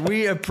 Josh.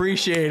 We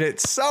appreciate it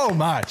so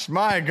much.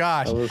 My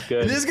gosh, that was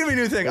good. This is gonna be a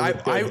new thing.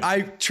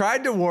 I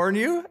tried to warn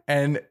you,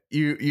 and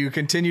you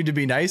continued to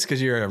be nice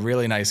because you're a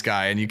really nice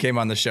guy, and you came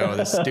on the show,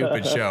 this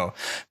stupid show.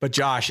 But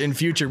Josh, in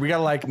future, we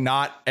gotta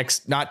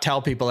not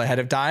tell people ahead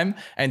of time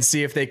and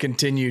see if they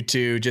continue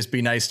to just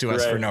be nice to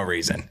us for no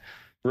reason.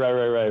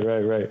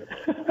 Right.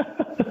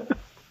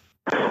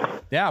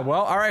 Yeah,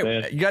 well, all right.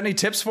 Man. You got any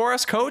tips for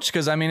us, Coach?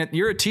 Because, I mean,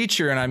 you're a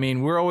teacher, and, I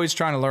mean, we're always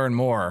trying to learn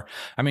more.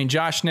 I mean,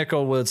 Josh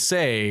Nickel would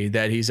say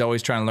that he's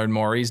always trying to learn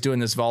more. He's doing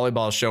this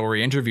volleyball show where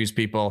he interviews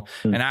people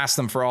and asks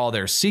them for all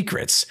their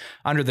secrets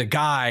under the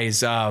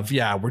guise of,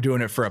 we're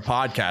doing it for a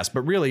podcast.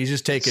 But really, he's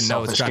just taking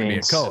notes, trying to be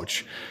a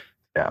coach.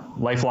 Yeah,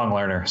 lifelong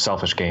learner,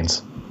 selfish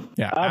gains.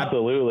 Yeah,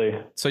 absolutely.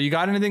 So you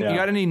got anything? You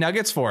got any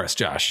nuggets for us,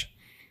 Josh?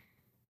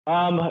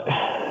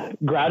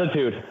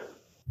 Gratitude,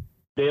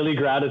 daily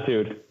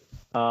gratitude.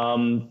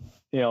 Most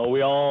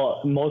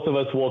of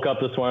us woke up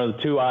this morning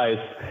with 2 eyes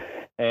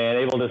and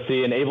able to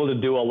see and able to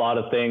do a lot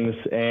of things,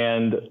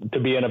 and to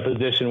be in a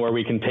position where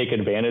we can take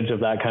advantage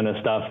of that kind of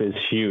stuff is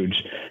huge.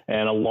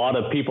 And a lot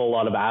of people, a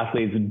lot of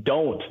athletes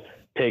don't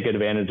take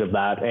advantage of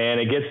that. And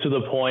it gets to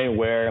the point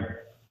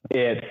where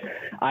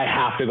I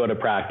have to go to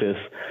practice.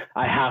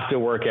 I have to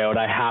work out.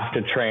 I have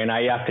to train.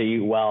 I have to eat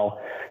well.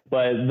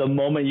 But the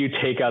moment you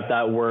take out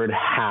that word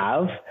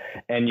have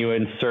and you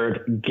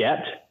insert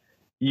get,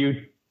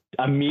 you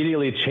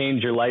immediately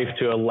change your life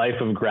to a life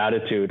of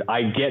gratitude.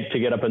 I get to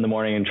get up in the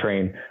morning and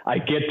train. I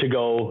get to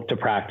go to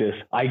practice.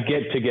 I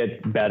get to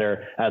get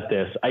better at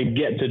this. I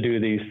get to do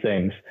these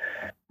things.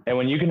 And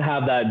when you can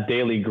have that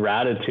daily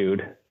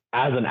gratitude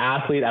as an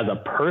athlete, as a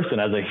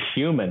person, as a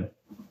human,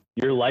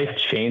 your life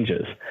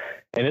changes.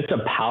 And it's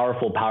a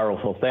powerful,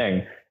 powerful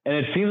thing. And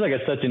it seems like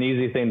it's such an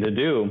easy thing to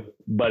do,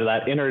 but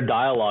that inner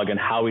dialogue and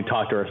how we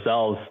talk to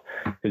ourselves,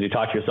 because you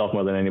talk to yourself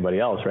more than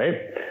anybody else,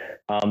 right?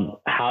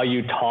 How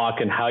you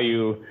talk and how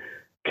you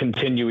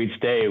continue each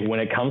day, when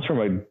it comes from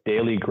a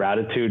daily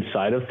gratitude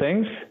side of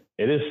things,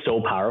 it is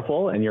so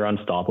powerful and you're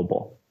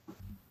unstoppable.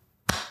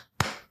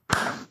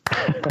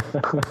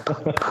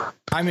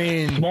 I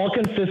mean, small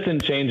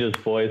consistent changes,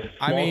 boys.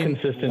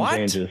 Consistent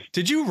changes.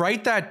 Did you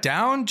write that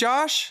down,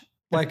 Josh?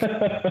 Like,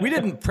 we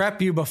didn't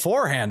prep you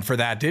beforehand for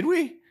that, did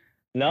we?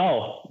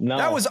 No.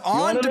 That was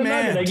on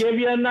demand. I gave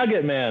you a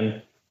nugget,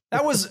 man.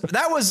 That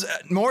was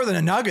more than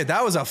a nugget.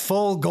 That was a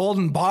full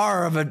golden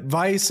bar of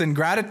advice and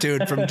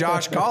gratitude from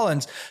Josh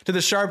Collins to the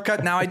Sharp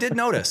Cut. Now, I did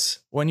notice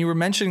when you were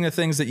mentioning the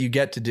things that you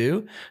get to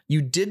do,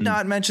 you did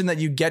not mention that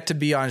you get to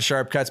be on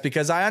Sharp Cuts,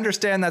 because I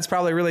understand that's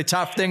probably a really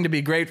tough thing to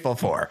be grateful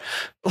for.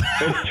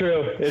 It's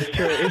true.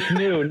 It's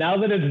new. Now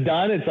that it's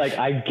done, it's like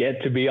I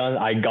got to be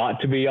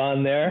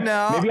on there.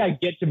 No. Maybe I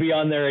get to be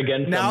on there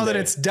again someday. Now that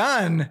it's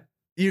done,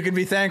 you can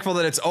be thankful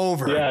that it's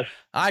over. Yes.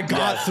 I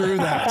got through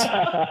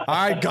that.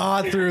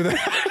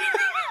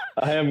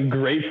 I am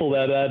grateful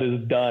that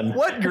is done.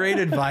 What great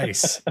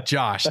advice,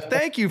 Josh.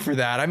 Thank you for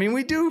that. I mean,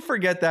 we do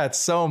forget that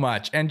so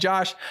much. And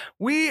Josh,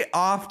 we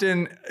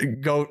often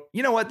go,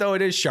 you know what, though,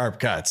 it is Sharp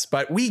Cuts,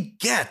 but we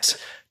get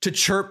to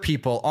chirp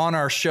people on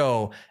our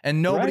show,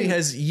 and nobody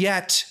has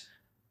yet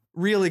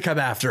really come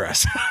after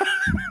us.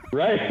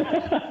 Right.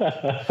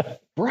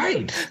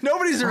 Right.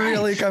 Nobody's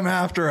really come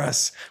after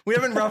us. We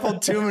haven't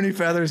ruffled too many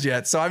feathers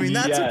yet. So, I mean,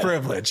 that's a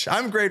privilege.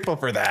 I'm grateful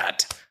for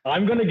that.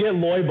 I'm going to get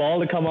Loy Ball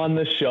to come on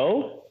this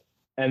show,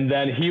 and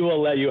then he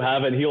will let you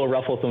have it. He will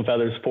ruffle some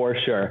feathers for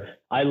sure.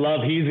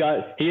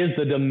 He is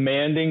the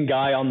demanding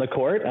guy on the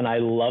court, and I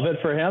love it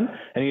for him.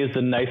 And he is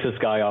the nicest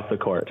guy off the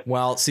court.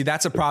 Well, see,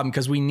 that's a problem,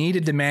 because we need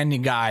a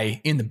demanding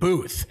guy in the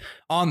booth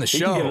on the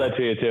show. He can give that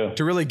to you too.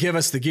 To really give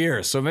us the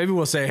gears. So maybe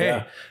we'll say,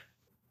 hey,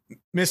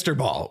 Mr.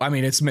 Ball. I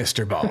mean, it's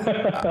Mr. Ball.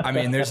 I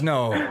mean, there's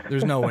no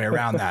way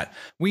around that.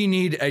 We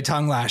need a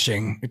tongue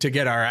lashing to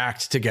get our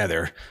act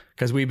together,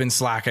 because we've been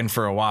slacking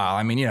for a while.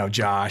 I mean, you know,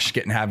 Josh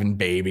having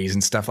babies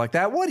and stuff like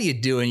that. What are you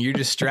doing? You're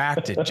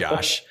distracted,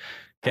 Josh.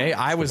 Okay.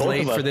 I was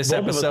late for this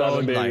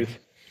episode. Like,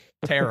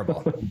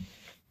 terrible.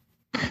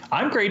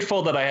 I'm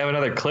grateful that I have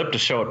another clip to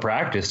show at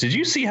practice. Did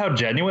you see how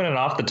genuine and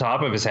off the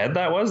top of his head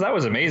that was? That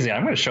was amazing.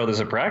 I'm going to show this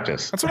at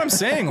practice. That's what I'm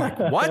saying. Like,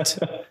 what?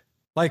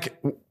 Like,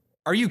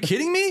 are you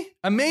kidding me?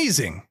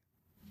 Amazing.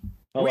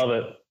 I love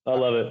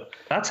it.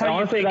 That's how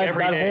you think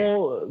every day.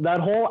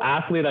 That whole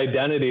athlete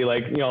identity,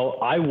 like, you know,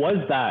 I was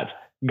that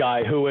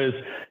guy who is,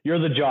 you're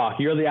the jock,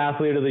 you're the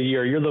athlete of the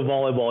year, you're the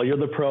volleyball, you're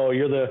the pro,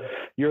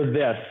 you're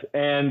this.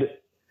 And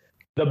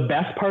the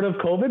best part of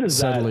COVID is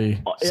that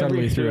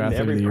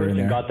every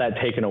person got that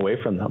taken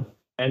away from them.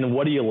 And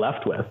what are you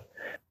left with?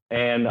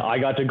 And I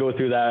got to go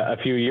through that a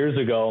few years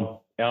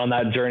ago, on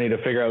that journey to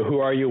figure out who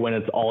are you when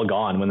it's all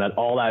gone, when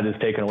all that is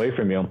taken away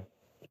from you.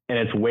 And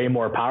it's way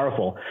more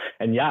powerful.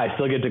 And yeah, I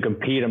still get to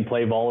compete and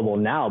play volleyball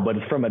now, but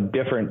it's from a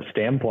different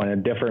standpoint, a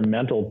different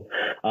mental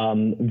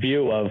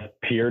view of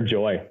pure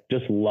joy.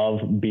 Just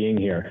love being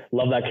here.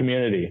 Love that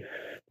community.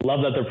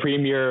 Love that the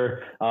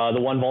Premier,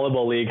 the One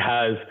Volleyball League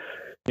has,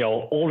 you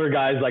know, older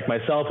guys like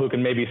myself who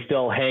can maybe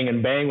still hang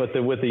and bang with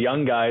the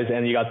young guys.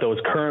 And you got those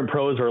current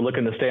pros who are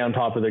looking to stay on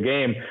top of their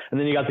game. And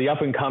then you got the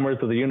up and comers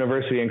with the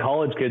university and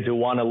college kids who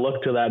want to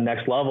look to that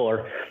next level,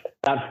 or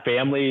that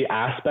family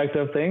aspect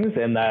of things,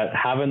 and that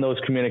having those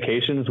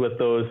communications with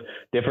those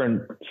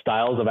different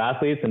styles of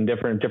athletes and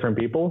different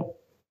people.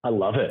 I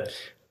love it.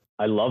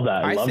 I love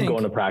that. I love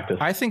going to practice.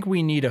 I think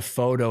we need a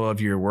photo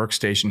of your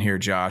workstation here,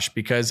 Josh,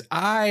 because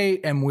I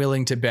am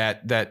willing to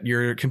bet that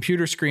your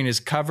computer screen is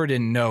covered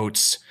in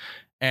notes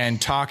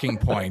and talking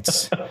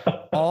points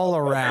all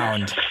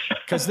around,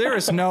 because there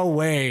is no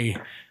way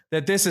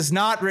that this is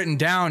not written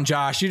down,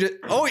 Josh. You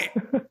don't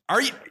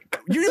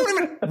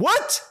even,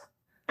 what?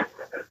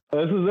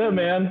 This is it,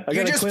 man.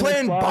 You're just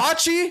playing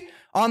bocce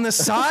on the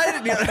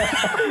side?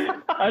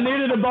 I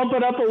needed to bump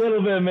it up a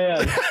little bit,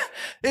 man.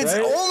 It's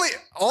right?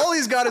 all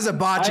he's got is a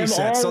bocce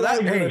set. So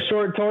that a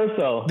short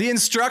torso. The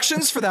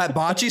instructions for that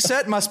bocce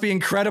set must be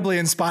incredibly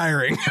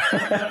inspiring.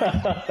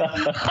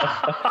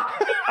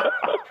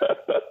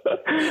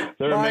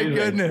 My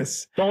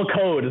goodness. It's all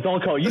code.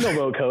 You know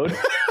road code.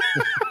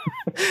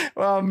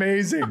 Well,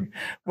 amazing.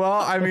 Well,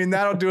 I mean,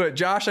 that'll do it.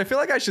 Josh, I feel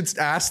like I should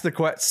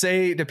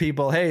say to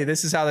people, hey,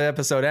 this is how the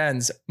episode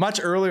ends, much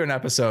earlier in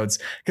episodes,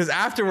 because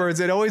afterwards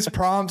it always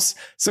prompts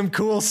some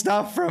cool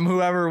stuff from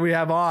whoever we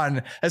have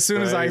on. As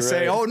soon as I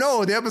say, oh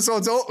no, the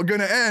episode's going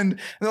to end. And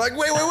they're like,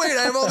 wait,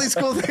 I have all these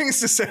cool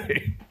things to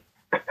say.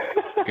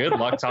 Good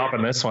luck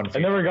topping this one. I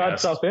never got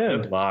stuff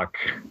in. Good luck.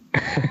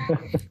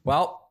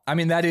 Well, I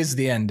mean, that is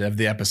the end of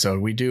the episode.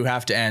 We do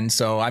have to end.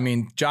 So, I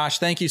mean, Josh,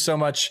 thank you so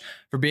much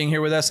for being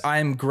here with us. I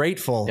am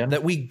grateful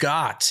that we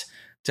got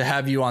to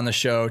have you on the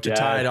show to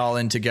tie it all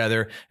in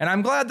together. And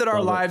I'm glad that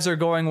our lives are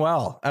going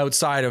well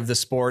outside of the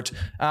sport,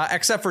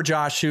 except for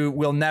Josh, who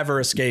will never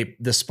escape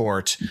the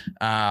sport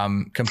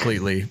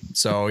completely.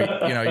 So,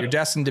 you know, you're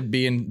destined to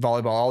be in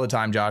volleyball all the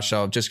time, Josh.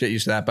 So just get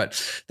used to that. But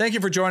thank you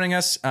for joining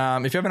us.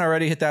 If you haven't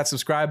already, hit that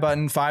subscribe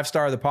button,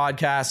 5-star the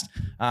podcast.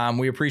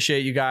 We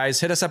appreciate you guys.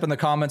 Hit us up in the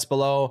comments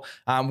below.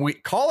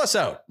 Call us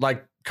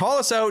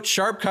out,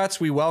 Sharp Cuts.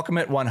 We welcome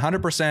it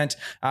 100%.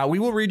 We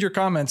will read your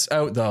comments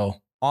out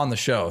though on the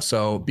show,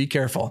 so be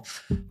careful.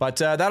 But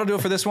that'll do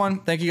it for this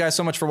one. Thank you guys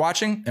so much for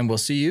watching, and we'll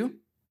see you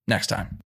next time.